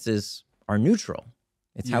experiences are neutral.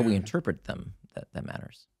 It's how we interpret them that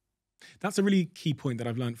matters. That's a really key point that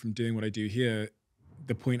I've learned from doing what I do here.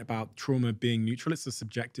 The point about trauma being neutral, it's a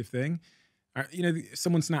subjective thing.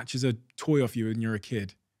 Someone snatches a toy off you when you're a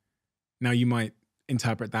kid. Now you might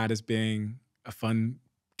interpret that as being a fun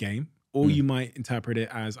game, or you might interpret it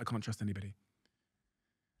as, I can't trust anybody.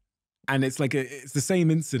 And it's like it's the same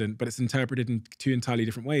incident, but it's interpreted in two entirely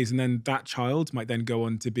different ways. And then that child might then go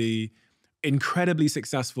on to be incredibly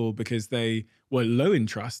successful because they were low in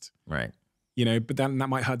trust. Right. But then that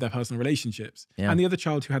might hurt their personal relationships. Yeah. And the other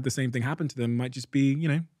child who had the same thing happen to them might just be,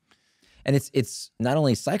 And it's not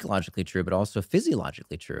only psychologically true, but also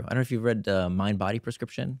physiologically true. I don't know if you've read Mind Body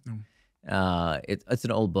Prescription. No. It's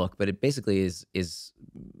an old book, but it basically is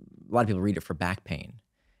a lot of people read it for back pain.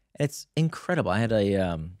 And it's incredible. I had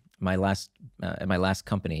my last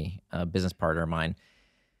company, a business partner of mine,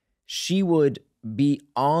 she would be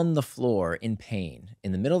on the floor in pain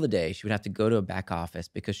in the middle of the day. She would have to go to a back office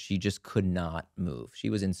because she just could not move. She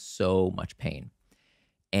was in so much pain.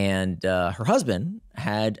 And her husband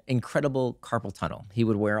had incredible carpal tunnel. He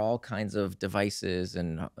would wear all kinds of devices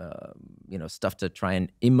and stuff to try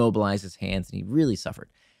and immobilize his hands, and he really suffered.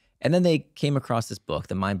 And then they came across this book,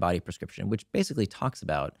 The Mind-Body Prescription, which basically talks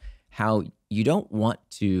about how you don't want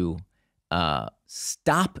to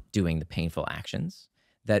stop doing the painful actions,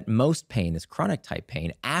 that most pain is chronic type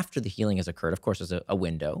pain after the healing has occurred. Of course, there's a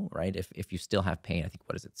window, right? If you still have pain, I think,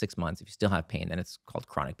 6 months? If you still have pain, then it's called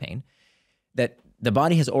chronic pain. That the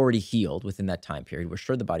body has already healed within that time period. We're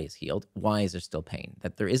sure the body is healed. Why is there still pain?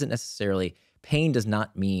 That there isn't necessarily, pain does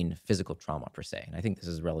not mean physical trauma per se. And I think this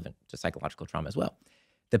is relevant to psychological trauma as well.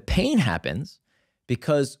 The pain happens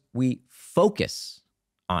because we focus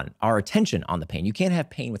on our attention on the pain. You can't have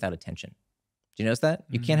pain without attention. Do you notice that?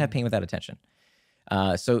 You can't have pain without attention.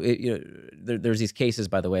 There's these cases,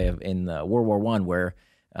 by the way, in World War I where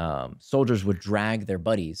soldiers would drag their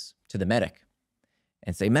buddies to the medic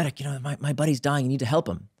and say, medic, my buddy's dying, you need to help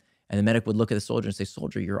him. And the medic would look at the soldier and say,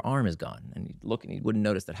 soldier, your arm is gone. And he'd look and he wouldn't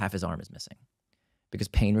notice that half his arm is missing because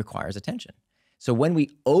pain requires attention. So when we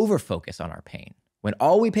over-focus on our pain, when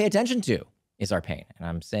all we pay attention to is our pain, and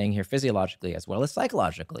I'm saying here physiologically as well as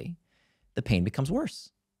psychologically, the pain becomes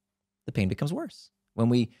worse. The pain becomes worse. When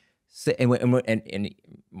we say, and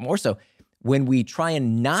more so, when we try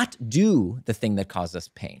and not do the thing that causes us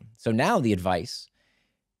pain. So now the advice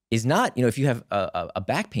is not, if you have a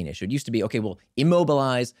back pain issue, it used to be, okay, well,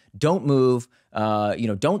 immobilize, don't move,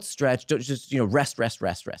 don't stretch, don't just,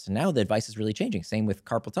 rest. And now the advice is really changing. Same with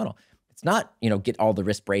carpal tunnel. It's not, get all the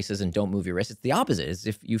wrist braces and don't move your wrist. It's the opposite. It's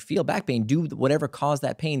if you feel back pain, do whatever caused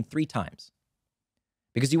that pain 3 times.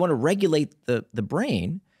 Because you want to regulate the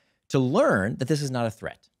brain to learn that this is not a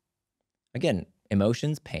threat. Again,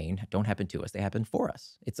 emotions, pain don't happen to us. They happen for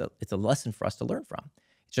us. It's a lesson for us to learn from.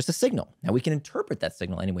 It's just a signal. Now we can interpret that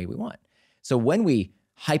signal any way we want. So when we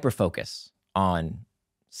hyper-focus on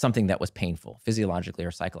something that was painful, physiologically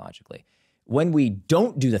or psychologically, when we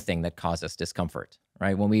don't do the thing that caused us discomfort,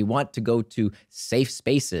 right? When we want to go to safe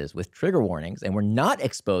spaces with trigger warnings and we're not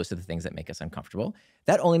exposed to the things that make us uncomfortable,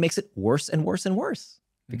 that only makes it worse and worse and worse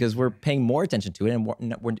because we're paying more attention to it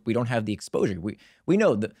and we don't have the exposure. We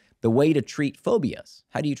know the way to treat phobias.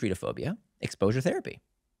 How do you treat a phobia? Exposure therapy.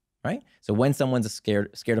 Right? So when someone's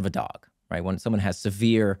scared of a dog, right? When someone has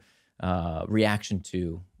severe reaction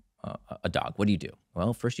to a dog, what do?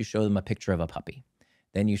 Well, first you show them a picture of a puppy.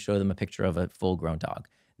 Then you show them a picture of a full-grown dog.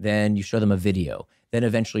 Then you show them a video. Then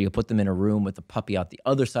eventually you put them in a room with the puppy out the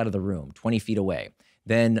other side of the room, 20 feet away.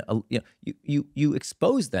 Then you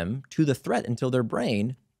expose them to the threat until their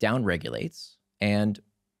brain downregulates and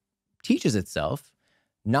teaches itself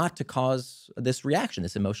not to cause this reaction,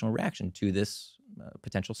 this emotional reaction to this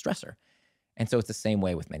potential stressor. And so it's the same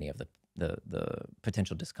way with many of the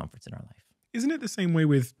potential discomforts in our life. Isn't it the same way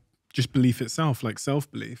with just belief itself, like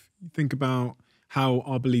self-belief? You think about how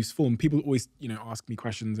our beliefs form. People always, ask me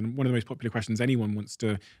questions, and one of the most popular questions anyone wants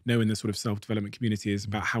to know in the sort of self-development community is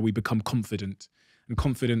about how we become confident. And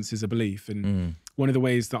confidence is a belief. And one of the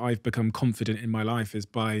ways that I've become confident in my life is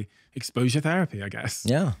by exposure therapy, I guess.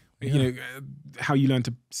 Yeah. How you learn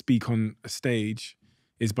to speak on a stage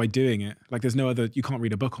is by doing it. Like there's no other, you can't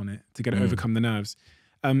read a book on it to get to overcome the nerves.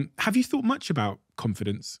 Have you thought much about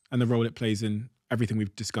confidence and the role it plays in everything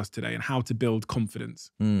we've discussed today and how to build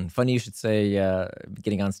confidence? Funny you should say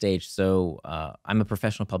getting on stage. So I'm a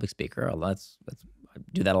professional public speaker. I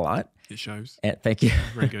do that a lot. It shows. Thank you.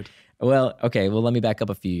 Very good. Well, okay. Well, let me back up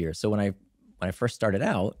a few years. So when I first started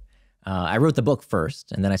out, I wrote the book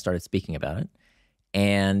first, and then I started speaking about it.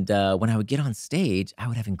 And when I would get on stage, I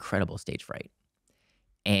would have incredible stage fright.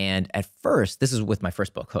 And at first, this is with my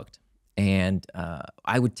first book, Hooked. And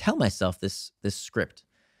I would tell myself this script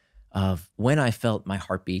of when I felt my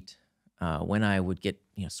heartbeat, when I would get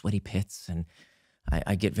sweaty pits and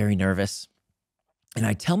I get very nervous. And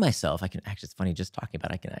I tell myself, it's funny just talking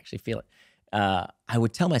about it, I can actually feel it. I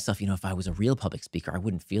would tell myself, if I was a real public speaker, I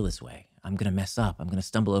wouldn't feel this way. I'm going to mess up. I'm going to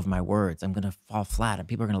stumble over my words. I'm going to fall flat and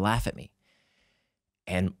people are going to laugh at me.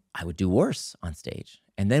 And I would do worse on stage.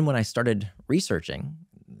 And then when I started researching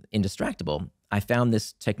Indistractable, I found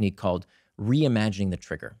this technique called reimagining the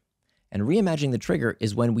trigger. And reimagining the trigger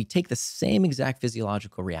is when we take the same exact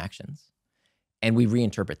physiological reactions and we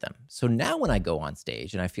reinterpret them. So now when I go on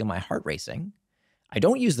stage and I feel my heart racing, I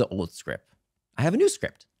don't use the old script. I have a new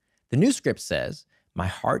script. The new script says, my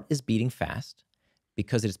heart is beating fast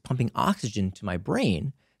because it is pumping oxygen to my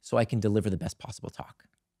brain so I can deliver the best possible talk.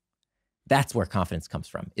 That's where confidence comes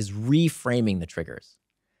from, is reframing the triggers.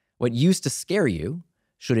 What used to scare you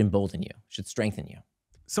should embolden you, should strengthen you.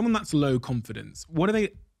 Someone that's low confidence, are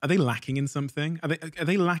they lacking in something? Are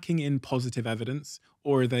they lacking in positive evidence,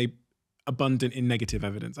 or are they abundant in negative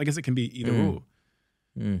evidence. I guess it can be either or.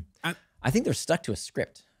 And, I think they're stuck to a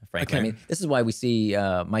script, frankly. I Okay. mean, this is why we see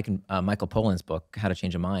Michael Pollan's book, How to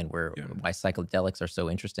Change a Mind, why psychedelics are so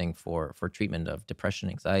interesting for treatment of depression,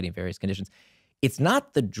 anxiety, and various conditions. It's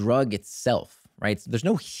not the drug itself, right? There's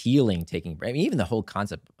no healing taking. I mean, even the whole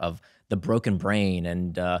concept of the broken brain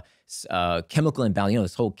and chemical imbalance.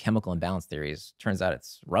 This whole chemical imbalance theory turns out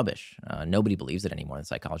it's rubbish. Nobody believes it anymore in the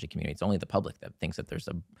psychology community. It's only the public that thinks that there's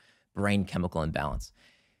a brain chemical imbalance.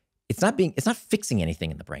 It's not fixing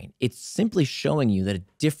anything in the brain. It's simply showing you that a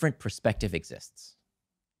different perspective exists.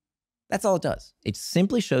 That's all it does. It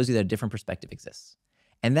simply shows you that a different perspective exists.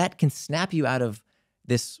 And that can snap you out of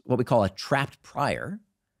this, what we call a trapped prior,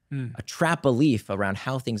 a trap belief around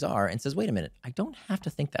how things are, and says, wait a minute, I don't have to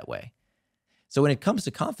think that way. So when it comes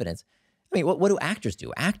to confidence, I mean, what do actors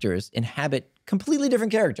do? Actors inhabit completely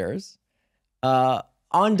different characters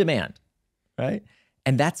on demand, right?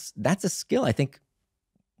 And that's a skill I think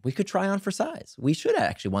we could try on for size. We should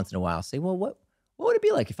actually once in a while say, well, what would it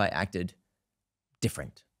be like if I acted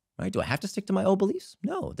different, right? Do I have to stick to my old beliefs?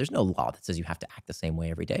 No, there's no law that says you have to act the same way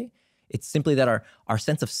every day. It's simply that our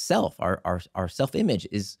sense of self, our self-image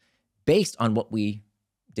is based on what we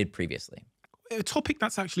did previously. a topic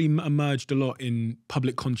that's actually emerged a lot in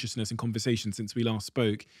public consciousness and conversation since we last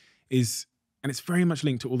spoke is, and it's very much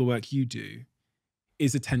linked to all the work you do,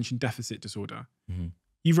 is attention deficit disorder. Mm-hmm.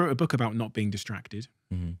 You wrote a book about not being distracted.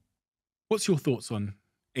 Mm-hmm. What's your thoughts on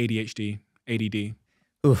ADHD, ADD?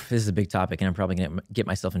 Oof, this is a big topic, and I'm probably going to get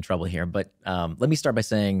myself in trouble here. But let me start by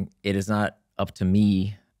saying it is not up to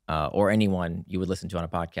me or anyone you would listen to on a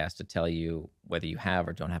podcast to tell you whether you have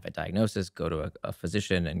or don't have a diagnosis. Go to a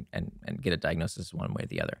physician and get a diagnosis one way or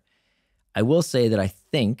the other. I will say that I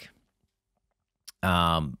think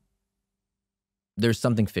there's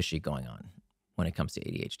something fishy going on when it comes to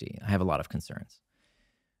ADHD. I have a lot of concerns.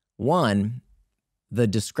 One, the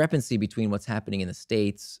discrepancy between what's happening in the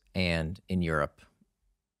States and in Europe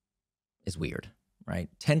is weird, right?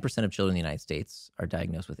 10% of children in the United States are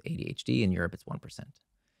diagnosed with ADHD. In Europe, it's 1%.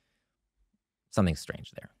 Something's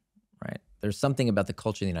strange there, right? There's something about the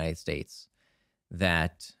culture in the United States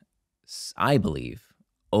that I believe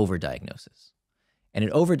overdiagnoses. And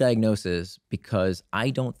it overdiagnoses because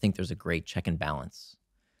I don't think there's a great check and balance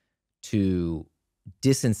to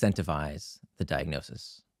disincentivize the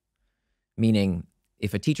diagnosis. Meaning,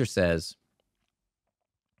 if a teacher says,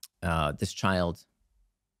 this child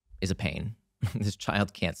is a pain, this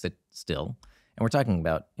child can't sit still, and we're talking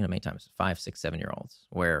about, many times 5, 6, 7-year-olds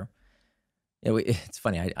where, it's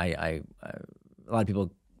funny, a lot of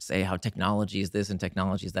people say how technology is this and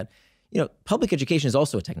technology is that. Public education is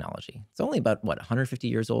also a technology. It's only about, 150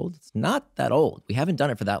 years old? It's not that old. We haven't done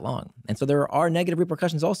it for that long. And so there are negative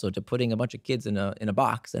repercussions also to putting a bunch of kids in a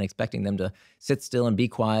box and expecting them to sit still and be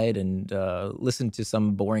quiet and listen to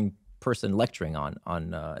some boring person lecturing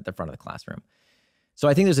on at the front of the classroom. So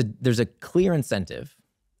I think there's a clear incentive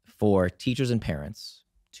for teachers and parents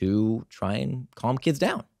to try and calm kids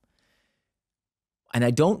down. And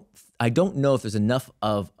I don't know if there's enough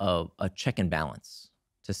of a check and balance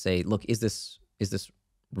to say, look, is this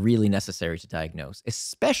really necessary to diagnose,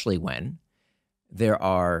 especially when there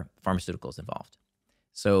are pharmaceuticals involved.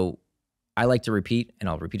 So I like to repeat, and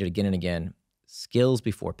I'll repeat it again and again, skills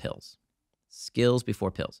before pills. Skills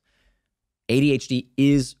before pills. ADHD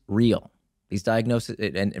is real. These diagnoses,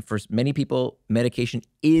 and for many people, medication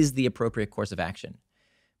is the appropriate course of action.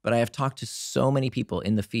 But I have talked to so many people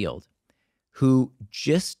in the field who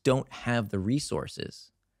just don't have the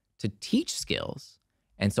resources to teach skills.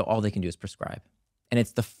 And so all they can do is prescribe. And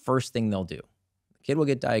it's the first thing they'll do. The kid will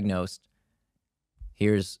get diagnosed.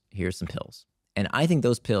 Here's some pills. And I think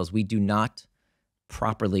those pills, we do not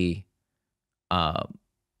properly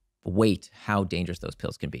weight how dangerous those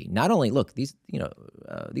pills can be. Not only, look, these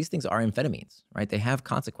things are amphetamines, right? They have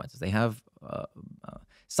consequences. They have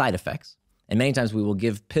side effects. And many times we will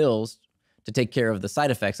give pills to take care of the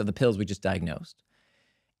side effects of the pills we just diagnosed.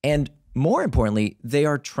 And more importantly, they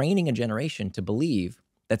are training a generation to believe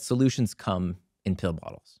that solutions come in pill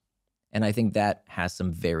bottles. And I think that has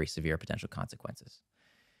some very severe potential consequences,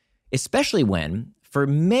 especially when, for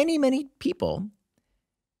many, many people,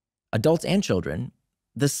 adults and children,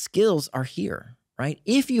 the skills are here, right?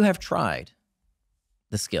 If you have tried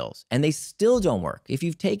the skills and they still don't work, if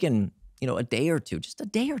you've taken, a day or two, just a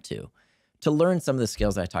day or two, to learn some of the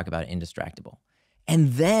skills that I talk about in Indistractable,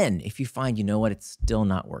 and then if you find, it's still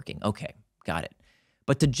not working, okay, got it.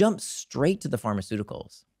 But to jump straight to the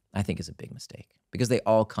pharmaceuticals, I think is a big mistake because they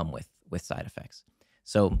all come with side effects.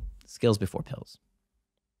 So skills before pills.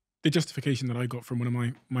 The justification that I got from one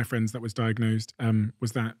of my friends that was diagnosed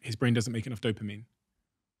was that his brain doesn't make enough dopamine.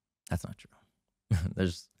 That's not true.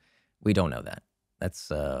 We don't know that.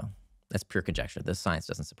 That's pure conjecture. The science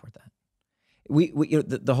doesn't support that.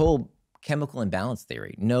 The whole chemical imbalance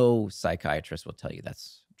theory, no psychiatrist will tell you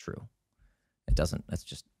that's true. It doesn't. That's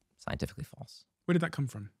just scientifically false. Where did that come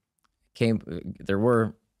from? It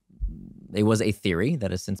was a theory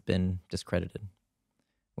that has since been discredited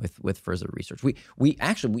with further research. We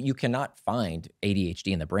actually, you cannot find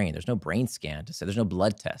ADHD in the brain. There's no brain scan to say, there's no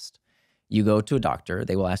blood test. You go to a doctor,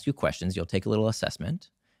 they will ask you questions, you'll take a little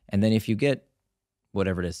assessment, and then if you get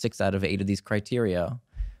whatever it is, 6 out of 8 of these criteria,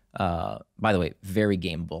 by the way, very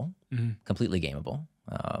gameable, completely gameable,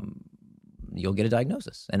 you'll get a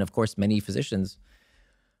diagnosis. And of course, many physicians,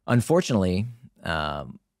 unfortunately,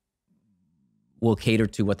 will cater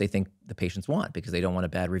to what they think the patients want because they don't want a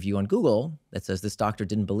bad review on Google that says this doctor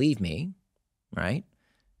didn't believe me, right?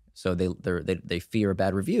 So they fear a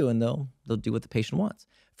bad review and they'll do what the patient wants.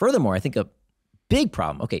 Furthermore, I think a big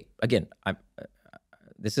problem. Okay, again,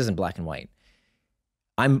 this isn't black and white.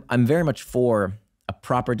 I'm very much for a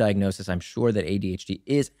proper diagnosis. I'm sure that ADHD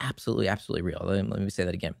is absolutely real. Let me say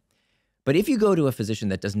that again. But if you go to a physician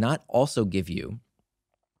that does not also give you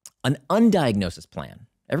an undiagnosis plan,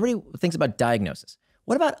 everybody thinks about diagnosis.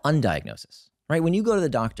 What about undiagnosis, right? When you go to the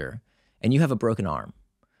doctor and you have a broken arm,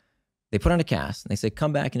 they put on a cast and they say,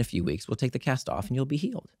 come back in a few weeks, we'll take the cast off and you'll be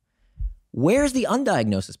healed. Where's the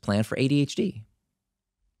undiagnosis plan for ADHD?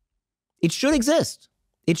 It should exist.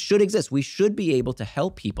 It should exist. We should be able to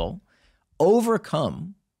help people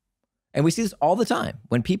overcome, and we see this all the time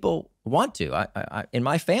when people want to. In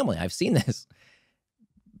my family, I've seen this.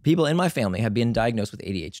 People in my family have been diagnosed with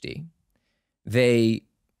ADHD. They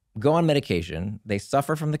go on medication. They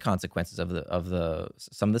suffer from the consequences of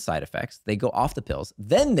some of the side effects. They go off the pills.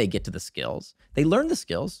 Then they get to the skills. They learn the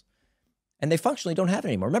skills, and they functionally don't have it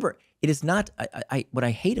anymore. Remember, it is not. What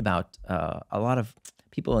I hate about a lot of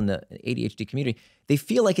people in the ADHD community, they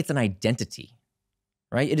feel like it's an identity,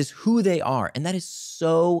 right? It is who they are, and that is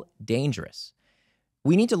so dangerous.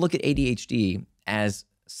 We need to look at ADHD as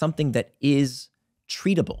something that is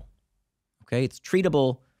treatable, okay? It's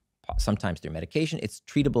treatable sometimes through medication. It's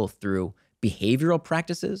treatable through behavioral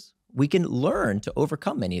practices. We can learn to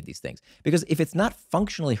overcome many of these things because if it's not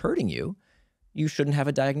functionally hurting you, you shouldn't have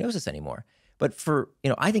a diagnosis anymore. But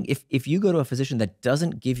I think if you go to a physician that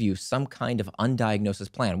doesn't give you some kind of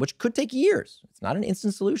undiagnosis plan, which could take years, it's not an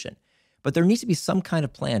instant solution, but there needs to be some kind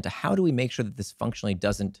of plan to how do we make sure that this functionally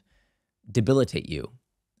doesn't debilitate you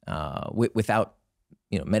without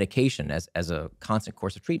medication as a constant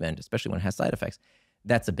course of treatment, especially when it has side effects.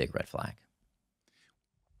 That's a big red flag.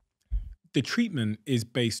 The treatment is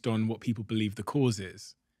based on what people believe the cause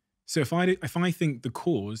is. So if I think the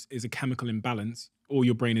cause is a chemical imbalance or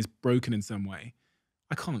your brain is broken in some way,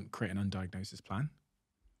 I can't create an undiagnosis plan.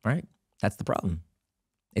 Right. That's the problem.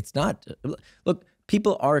 It's not. Look,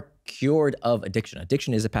 people are cured of addiction.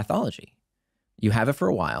 Addiction is a pathology. You have it for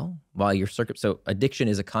a while you're so addiction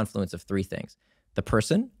is a confluence of 3 things: the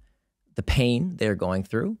person, the pain they're going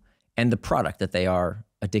through, and the product that they are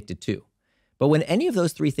addicted to. But when any of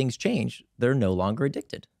those 3 things change, they're no longer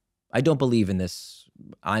addicted. I don't believe in this,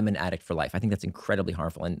 I'm an addict for life. I think that's incredibly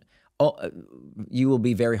harmful. And you will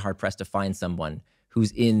be very hard pressed to find someone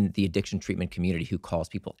who's in the addiction treatment community who calls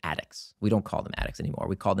people addicts. We don't call them addicts anymore.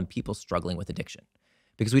 We call them people struggling with addiction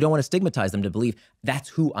because we don't want to stigmatize them to believe that's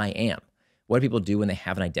who I am. What do people do when they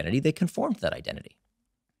have an identity? They conform to that identity.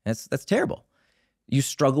 That's terrible. You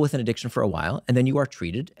struggle with an addiction for a while, and then you are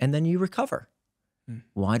treated, and then you recover.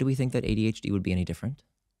 Why do we think that ADHD would be any different?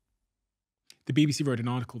 The BBC wrote an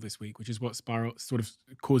article this week, which is what sort of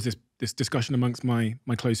caused this discussion amongst my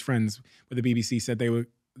close friends, where the BBC said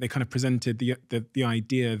they kind of presented the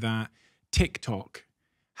idea that TikTok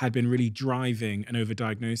had been really driving an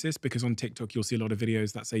overdiagnosis, because on TikTok you'll see a lot of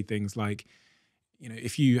videos that say things like,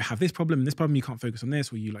 if you have this problem and this problem, you can't focus on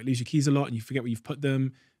this, or you lose your keys a lot and you forget where you've put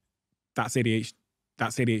them. That's ADHD.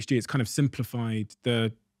 That's ADHD. It's kind of simplified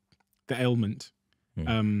the ailment.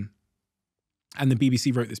 And the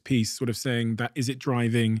BBC wrote this piece sort of saying that, is it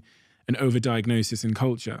driving an overdiagnosis in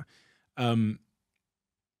culture? And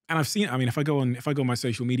I've seen, if I go on my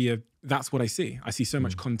social media, that's what I see. I see so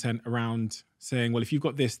much content around saying, well, if you've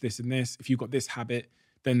got this, this, and this, if you've got this habit,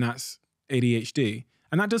 then that's ADHD.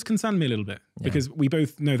 And that does concern me a little bit, because we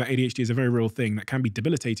both know that ADHD is a very real thing that can be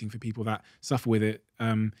debilitating for people that suffer with it.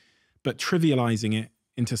 But trivializing it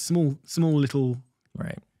into small little.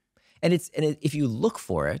 Right. And if you look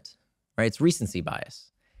for it, right, it's recency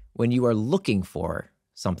bias. When you are looking for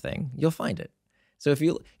something, you'll find it. So if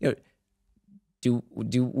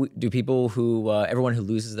do people everyone who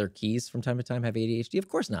loses their keys from time to time have ADHD? Of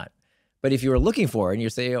course not. But if you were looking for it and you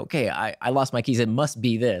say, okay, I lost my keys, it must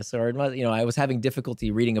be this, or it must, I was having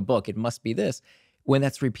difficulty reading a book, it must be this. When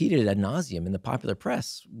that's repeated ad nauseum in the popular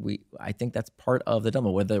press, I think that's part of the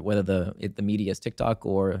dilemma. Whether the media is TikTok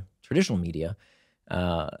or traditional media,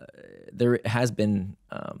 there has been,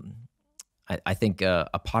 I think,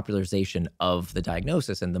 a popularization of the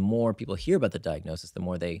diagnosis, and the more people hear about the diagnosis, the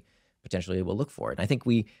more they potentially will look for it. I think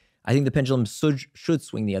the pendulum should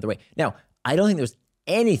swing the other way. Now, I don't think there's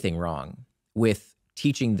anything wrong with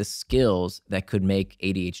teaching the skills that could make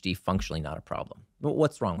ADHD functionally not a problem. But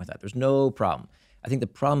what's wrong with that? There's no problem. I think the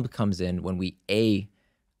problem comes in when we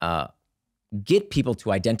get people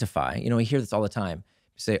to identify. We hear this all the time.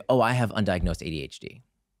 Say, "Oh, I have undiagnosed ADHD."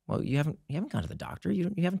 Well, you haven't gone to the doctor.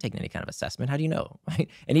 You haven't taken any kind of assessment. how do you know, right?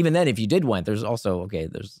 And even then, if you did one, there's also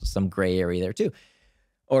there's some gray area there too.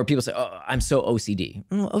 Or people say, "Oh, I'm so OCD."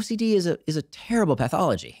 OCD is a terrible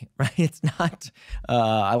pathology, right? It's not.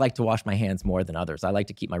 I like to wash my hands more than others. I like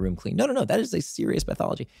to keep my room clean. No. That is a serious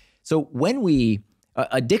pathology. So when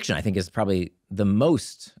addiction, I think, is probably the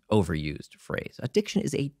most overused phrase. Addiction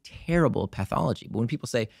is a terrible pathology. But when people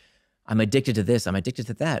say, "I'm addicted to this, I'm addicted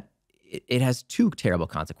to that," it has two terrible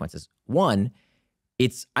consequences. One,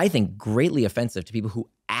 it's, I think, greatly offensive to people who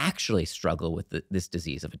actually struggle with this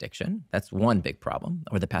disease of addiction. That's one big problem,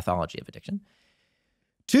 or the pathology of addiction.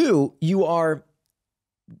 Two, you are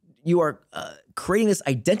creating this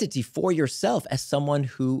identity for yourself as someone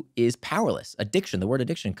who is powerless. Addiction, the word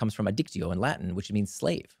addiction comes from addictio in Latin, which means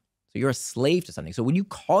slave. So you're a slave to something. So when you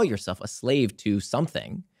call yourself a slave to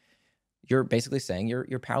something, you're basically saying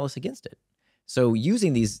you're powerless against it. So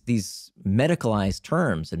using these medicalized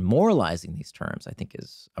terms and moralizing these terms, I think,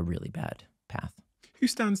 is a really bad path. Who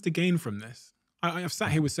stands to gain from this? I've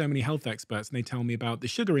sat here with so many health experts, and they tell me about the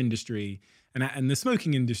sugar industry and the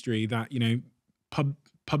smoking industry that,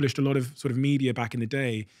 published a lot of sort of media back in the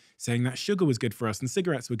day saying that sugar was good for us and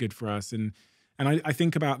cigarettes were good for us. And I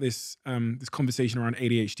think about this conversation around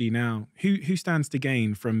ADHD now. Who stands to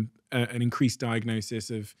gain from an increased diagnosis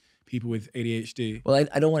of people with ADHD? Well,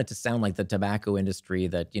 I don't want it to sound like the tobacco industry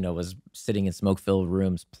that, was sitting in smoke-filled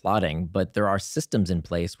rooms plotting, but there are systems in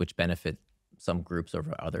place which benefit some groups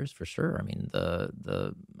over others, for sure. I mean,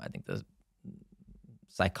 I think the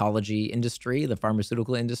psychology industry, the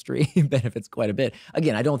pharmaceutical industry benefits quite a bit.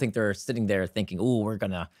 Again, I don't think they're sitting there thinking, "Oh, we're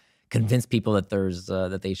going to convince people that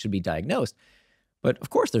that they should be diagnosed." But of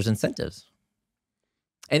course, there's incentives.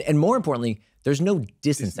 And more importantly, there's no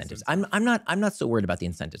disincentives. I'm not so worried about the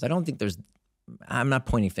incentives. I don't think I'm not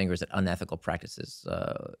pointing fingers at unethical practices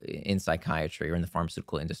in psychiatry or in the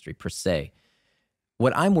pharmaceutical industry per se.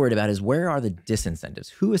 What I'm worried about is, where are the disincentives?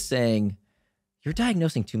 Who is saying, "You're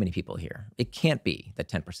diagnosing too many people here. It can't be that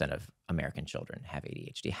 10% of American children have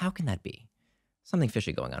ADHD. How can that be? Something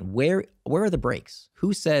fishy going on." Where are the breaks?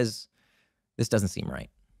 Who says this doesn't seem right?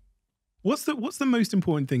 What's the most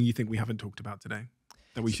important thing you think we haven't talked about today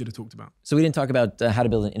that we should have talked about? So we didn't talk about how to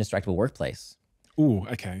build an indistractable workplace. Oh,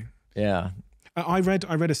 okay. Yeah. I read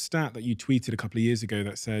a stat that you tweeted a couple of years ago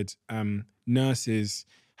that said nurses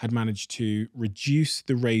had managed to reduce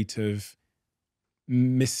the rate of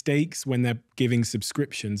mistakes when they're giving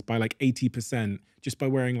subscriptions by like 80% just by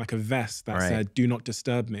wearing like a vest that said "Do not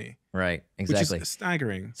disturb me." Right, exactly. Which is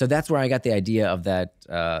staggering. So that's where I got the idea of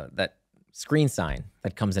that screen sign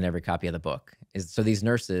that comes in every copy of the book. So these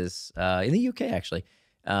nurses in the UK, actually,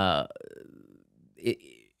 it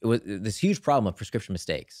was this huge problem of prescription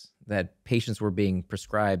mistakes, that patients were being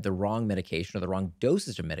prescribed the wrong medication or the wrong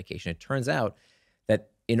dosage of medication. It turns out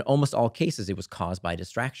that in almost all cases, it was caused by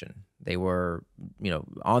distraction. They were,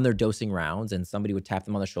 on their dosing rounds, and somebody would tap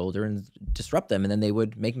them on the shoulder and disrupt them, and then they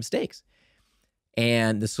would make mistakes.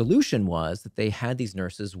 And the solution was that they had these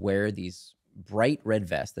nurses wear these bright red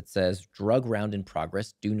vests that says "Drug round in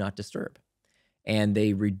progress, do not disturb." And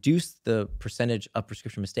they reduced the percentage of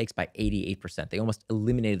prescription mistakes by 88%. They almost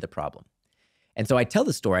eliminated the problem. And so I tell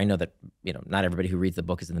the story. I know that, not everybody who reads the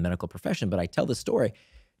book is in the medical profession, but I tell the story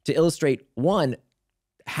to illustrate, one,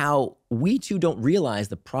 how we too don't realize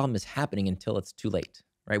the problem is happening until it's too late,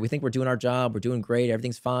 right? We think we're doing our job, we're doing great,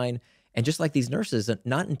 everything's fine. And just like these nurses,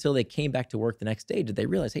 not until they came back to work the next day did they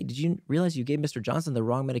realize, "Hey, did you realize you gave Mr. Johnson the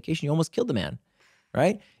wrong medication? You almost killed the man,"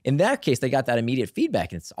 right? In that case, they got that immediate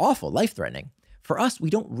feedback, and it's awful, life-threatening. For us, we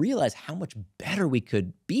don't realize how much better we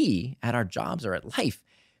could be at our jobs or at life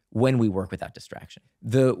when we work without distraction.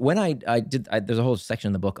 There's a whole section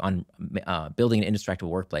in the book on building an indistractable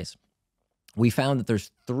workplace. We found that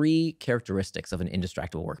there's 3 characteristics of an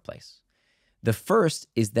indistractable workplace. The first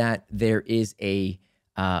is that there is a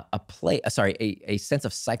sense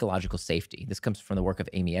of psychological safety. This comes from the work of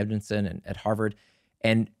Amy Edmondson at Harvard.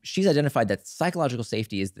 And she's identified that psychological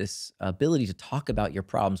safety is this ability to talk about your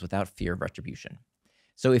problems without fear of retribution.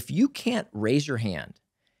 So if you can't raise your hand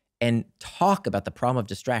and talk about the problem of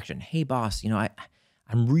distraction, hey boss,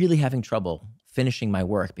 I'm really having trouble finishing my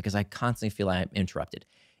work because I constantly feel I'm interrupted.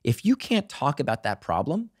 If you can't talk about that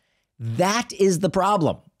problem, that is the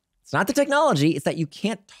problem. It's not the technology, it's that you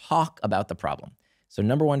can't talk about the problem. So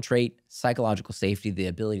number one trait, psychological safety, the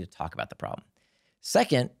ability to talk about the problem.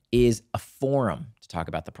 Second is a forum to talk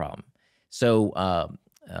about the problem. So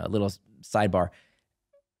a little sidebar,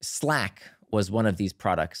 Slack was one of these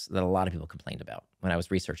products that a lot of people complained about when I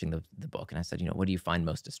was researching the book. And I said, what do you find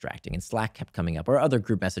most distracting? And Slack kept coming up, or other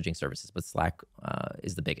group messaging services, but Slack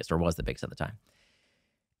is the biggest, or was the biggest at the time.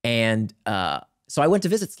 And so I went to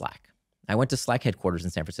visit Slack. I went to Slack headquarters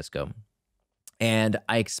in San Francisco. And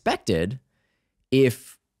I expected,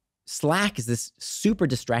 if Slack is this super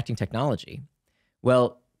distracting technology,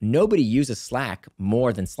 well, nobody uses Slack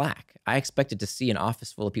more than Slack. I expected to see an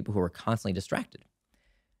office full of people who were constantly distracted.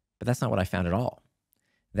 But that's not what I found at all.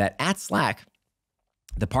 That at Slack,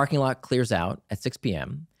 the parking lot clears out at 6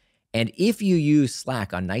 p.m. And if you use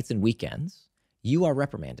Slack on nights and weekends, you are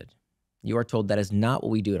reprimanded. You are told that is not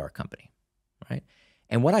what we do at our company, right?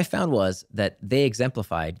 And what I found was that they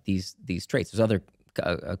exemplified these traits. There's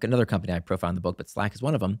another company I profiled in the book, but Slack is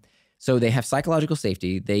one of them. So they have psychological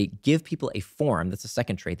safety. They give people a forum. That's the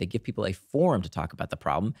second trait. They give people a forum to talk about the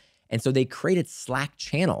problem. And so they created Slack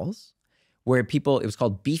channels where people, it was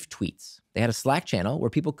called beef tweets. They had a Slack channel where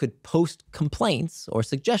people could post complaints or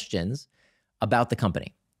suggestions about the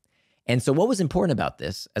company. And so what was important about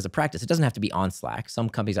this as a practice, it doesn't have to be on Slack. Some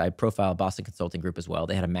companies, I profile Boston Consulting Group as well.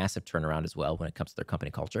 They had a massive turnaround as well when it comes to their company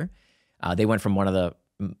culture. They went from one of the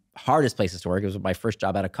hardest places to work. It was my first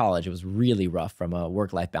job out of college. It was really rough from a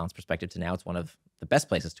work-life balance perspective to now it's one of the best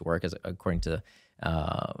places to work, as according to,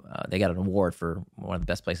 they got an award for one of the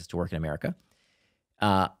best places to work in America.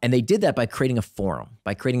 And they did that by creating a forum,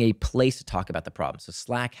 by creating a place to talk about the problem. So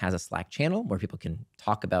Slack has a Slack channel where people can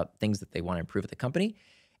talk about things that they want to improve at the company.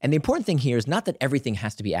 And the important thing here is not that everything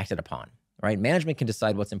has to be acted upon, right? Management can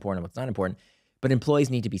decide what's important and what's not important, but employees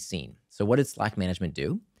need to be seen. So what did Slack management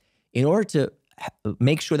do? In order to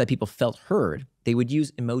make sure that people felt heard, they would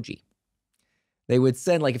use emoji. They would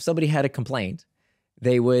send, like if somebody had a complaint,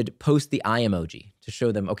 they would post the eye emoji to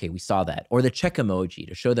show them, okay, we saw that, or the check emoji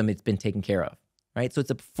to show them it's been taken care of, right? So it's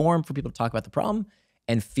a forum for people to talk about the problem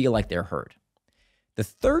and feel like they're heard. The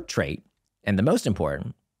third trait, and the most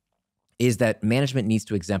important, is that management needs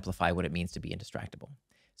to exemplify what it means to be indistractable.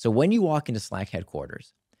 So when you walk into Slack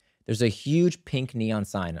headquarters, there's a huge pink neon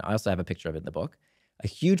sign. I also have a picture of it in the book. A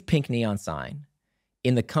huge pink neon sign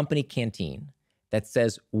in the company canteen that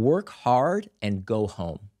says, work hard and go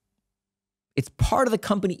home. It's part of the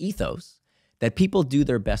company ethos that people do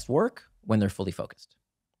their best work when they're fully focused.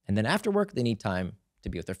 And then after work, they need time to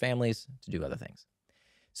be with their families, to do other things.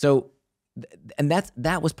 So, and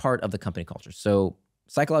that was part of the company culture. So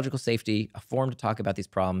psychological safety, a forum to talk about these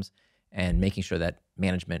problems, and making sure that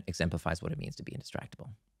management exemplifies what it means to be indistractable.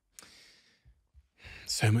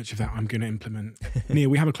 So much of that I'm going to implement. Nir,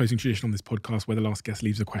 we have a closing tradition on this podcast where the last guest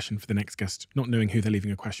leaves a question for the next guest, not knowing who they're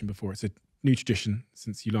leaving a question before. It's a new tradition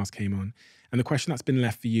since you last came on. And the question that's been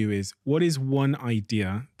left for you is, what is one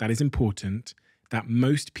idea that is important that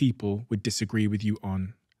most people would disagree with you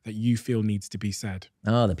on, that you feel needs to be said?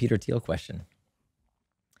 Oh, the Peter Thiel question.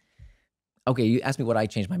 Okay, you asked me what I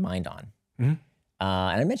changed my mind on. Mm-hmm.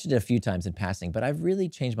 And I mentioned it a few times in passing, but I've really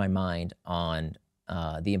changed my mind on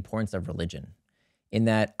the importance of religion. In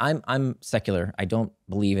that I'm secular. I don't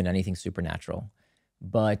believe in anything supernatural.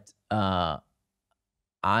 But I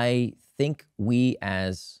think we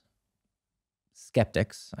as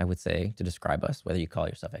skeptics, I would say, to describe us, whether you call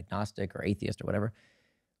yourself agnostic or atheist or whatever,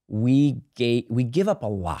 we give up a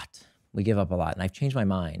lot. We give up a lot. And I've changed my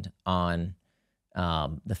mind on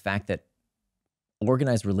the fact that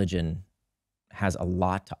organized religion has a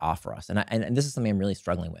lot to offer us. And this is something I'm really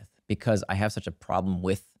struggling with because I have such a problem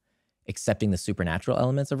with accepting the supernatural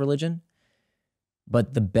elements of religion,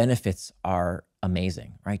 but the benefits are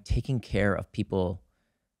amazing, right? Taking care of people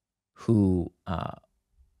who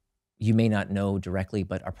you may not know directly,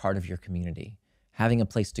 but are part of your community. Having a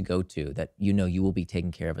place to go to that you know you will be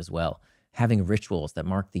taken care of as well. Having rituals that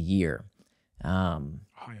mark the year.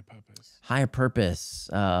 Higher purpose,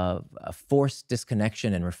 forced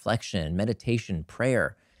disconnection and reflection, meditation,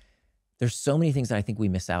 prayer. There's so many things that I think we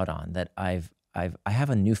miss out on that I have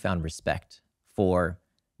a newfound respect for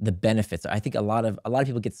the benefits. I think a lot of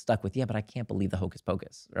people get stuck with, yeah, but I can't believe the hocus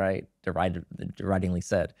pocus, right? Deridingly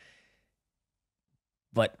said.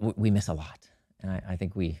 But we miss a lot. And I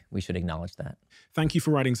think we should acknowledge that. Thank you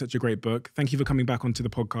for writing such a great book. Thank you for coming back onto the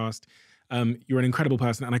podcast. You're an incredible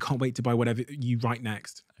person, and I can't wait to buy whatever you write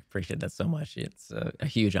next. I appreciate that so much. It's a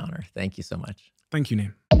huge honor. Thank you so much. Thank you,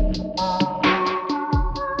 Nir.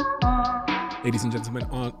 Ladies and gentlemen,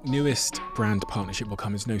 our newest brand partnership will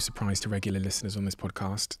come as no surprise to regular listeners on this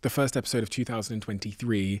podcast. The first episode of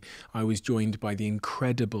 2023, I was joined by the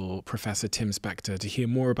incredible Professor Tim Spector to hear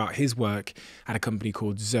more about his work at a company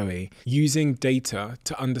called Zoe, using data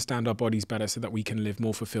to understand our bodies better so that we can live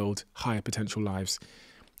more fulfilled, higher potential lives.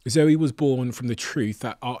 Zoe was born from the truth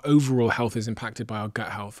that our overall health is impacted by our gut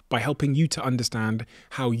health. By helping you to understand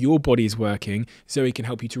how your body is working, Zoe can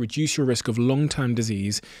help you to reduce your risk of long-term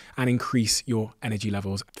disease and increase your energy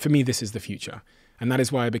levels. For me, this is the future. And that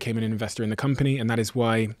is why I became an investor in the company, and that is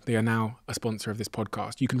why they are now a sponsor of this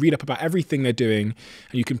podcast. You can read up about everything they're doing,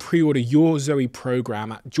 and you can pre-order your Zoe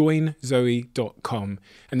program at joinzoe.com.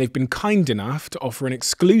 And they've been kind enough to offer an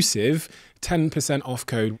exclusive 10% off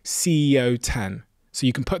code CEO10. So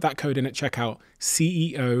you can put that code in at checkout,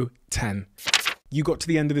 CEO10. You got to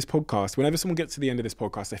the end of this podcast. Whenever someone gets to the end of this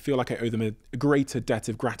podcast, I feel like I owe them a greater debt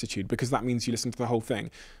of gratitude, because that means you listened to the whole thing.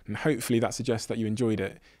 And hopefully that suggests that you enjoyed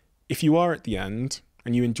it. If you are at the end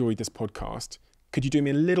and you enjoyed this podcast, could you do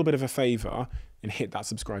me a little bit of a favor and hit that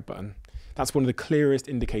subscribe button? That's one of the clearest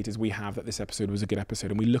indicators we have that this episode was a good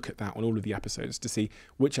episode. And we look at that on all of the episodes to see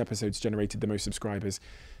which episodes generated the most subscribers.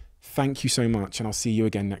 Thank you so much, and I'll see you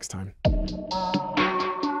again next time.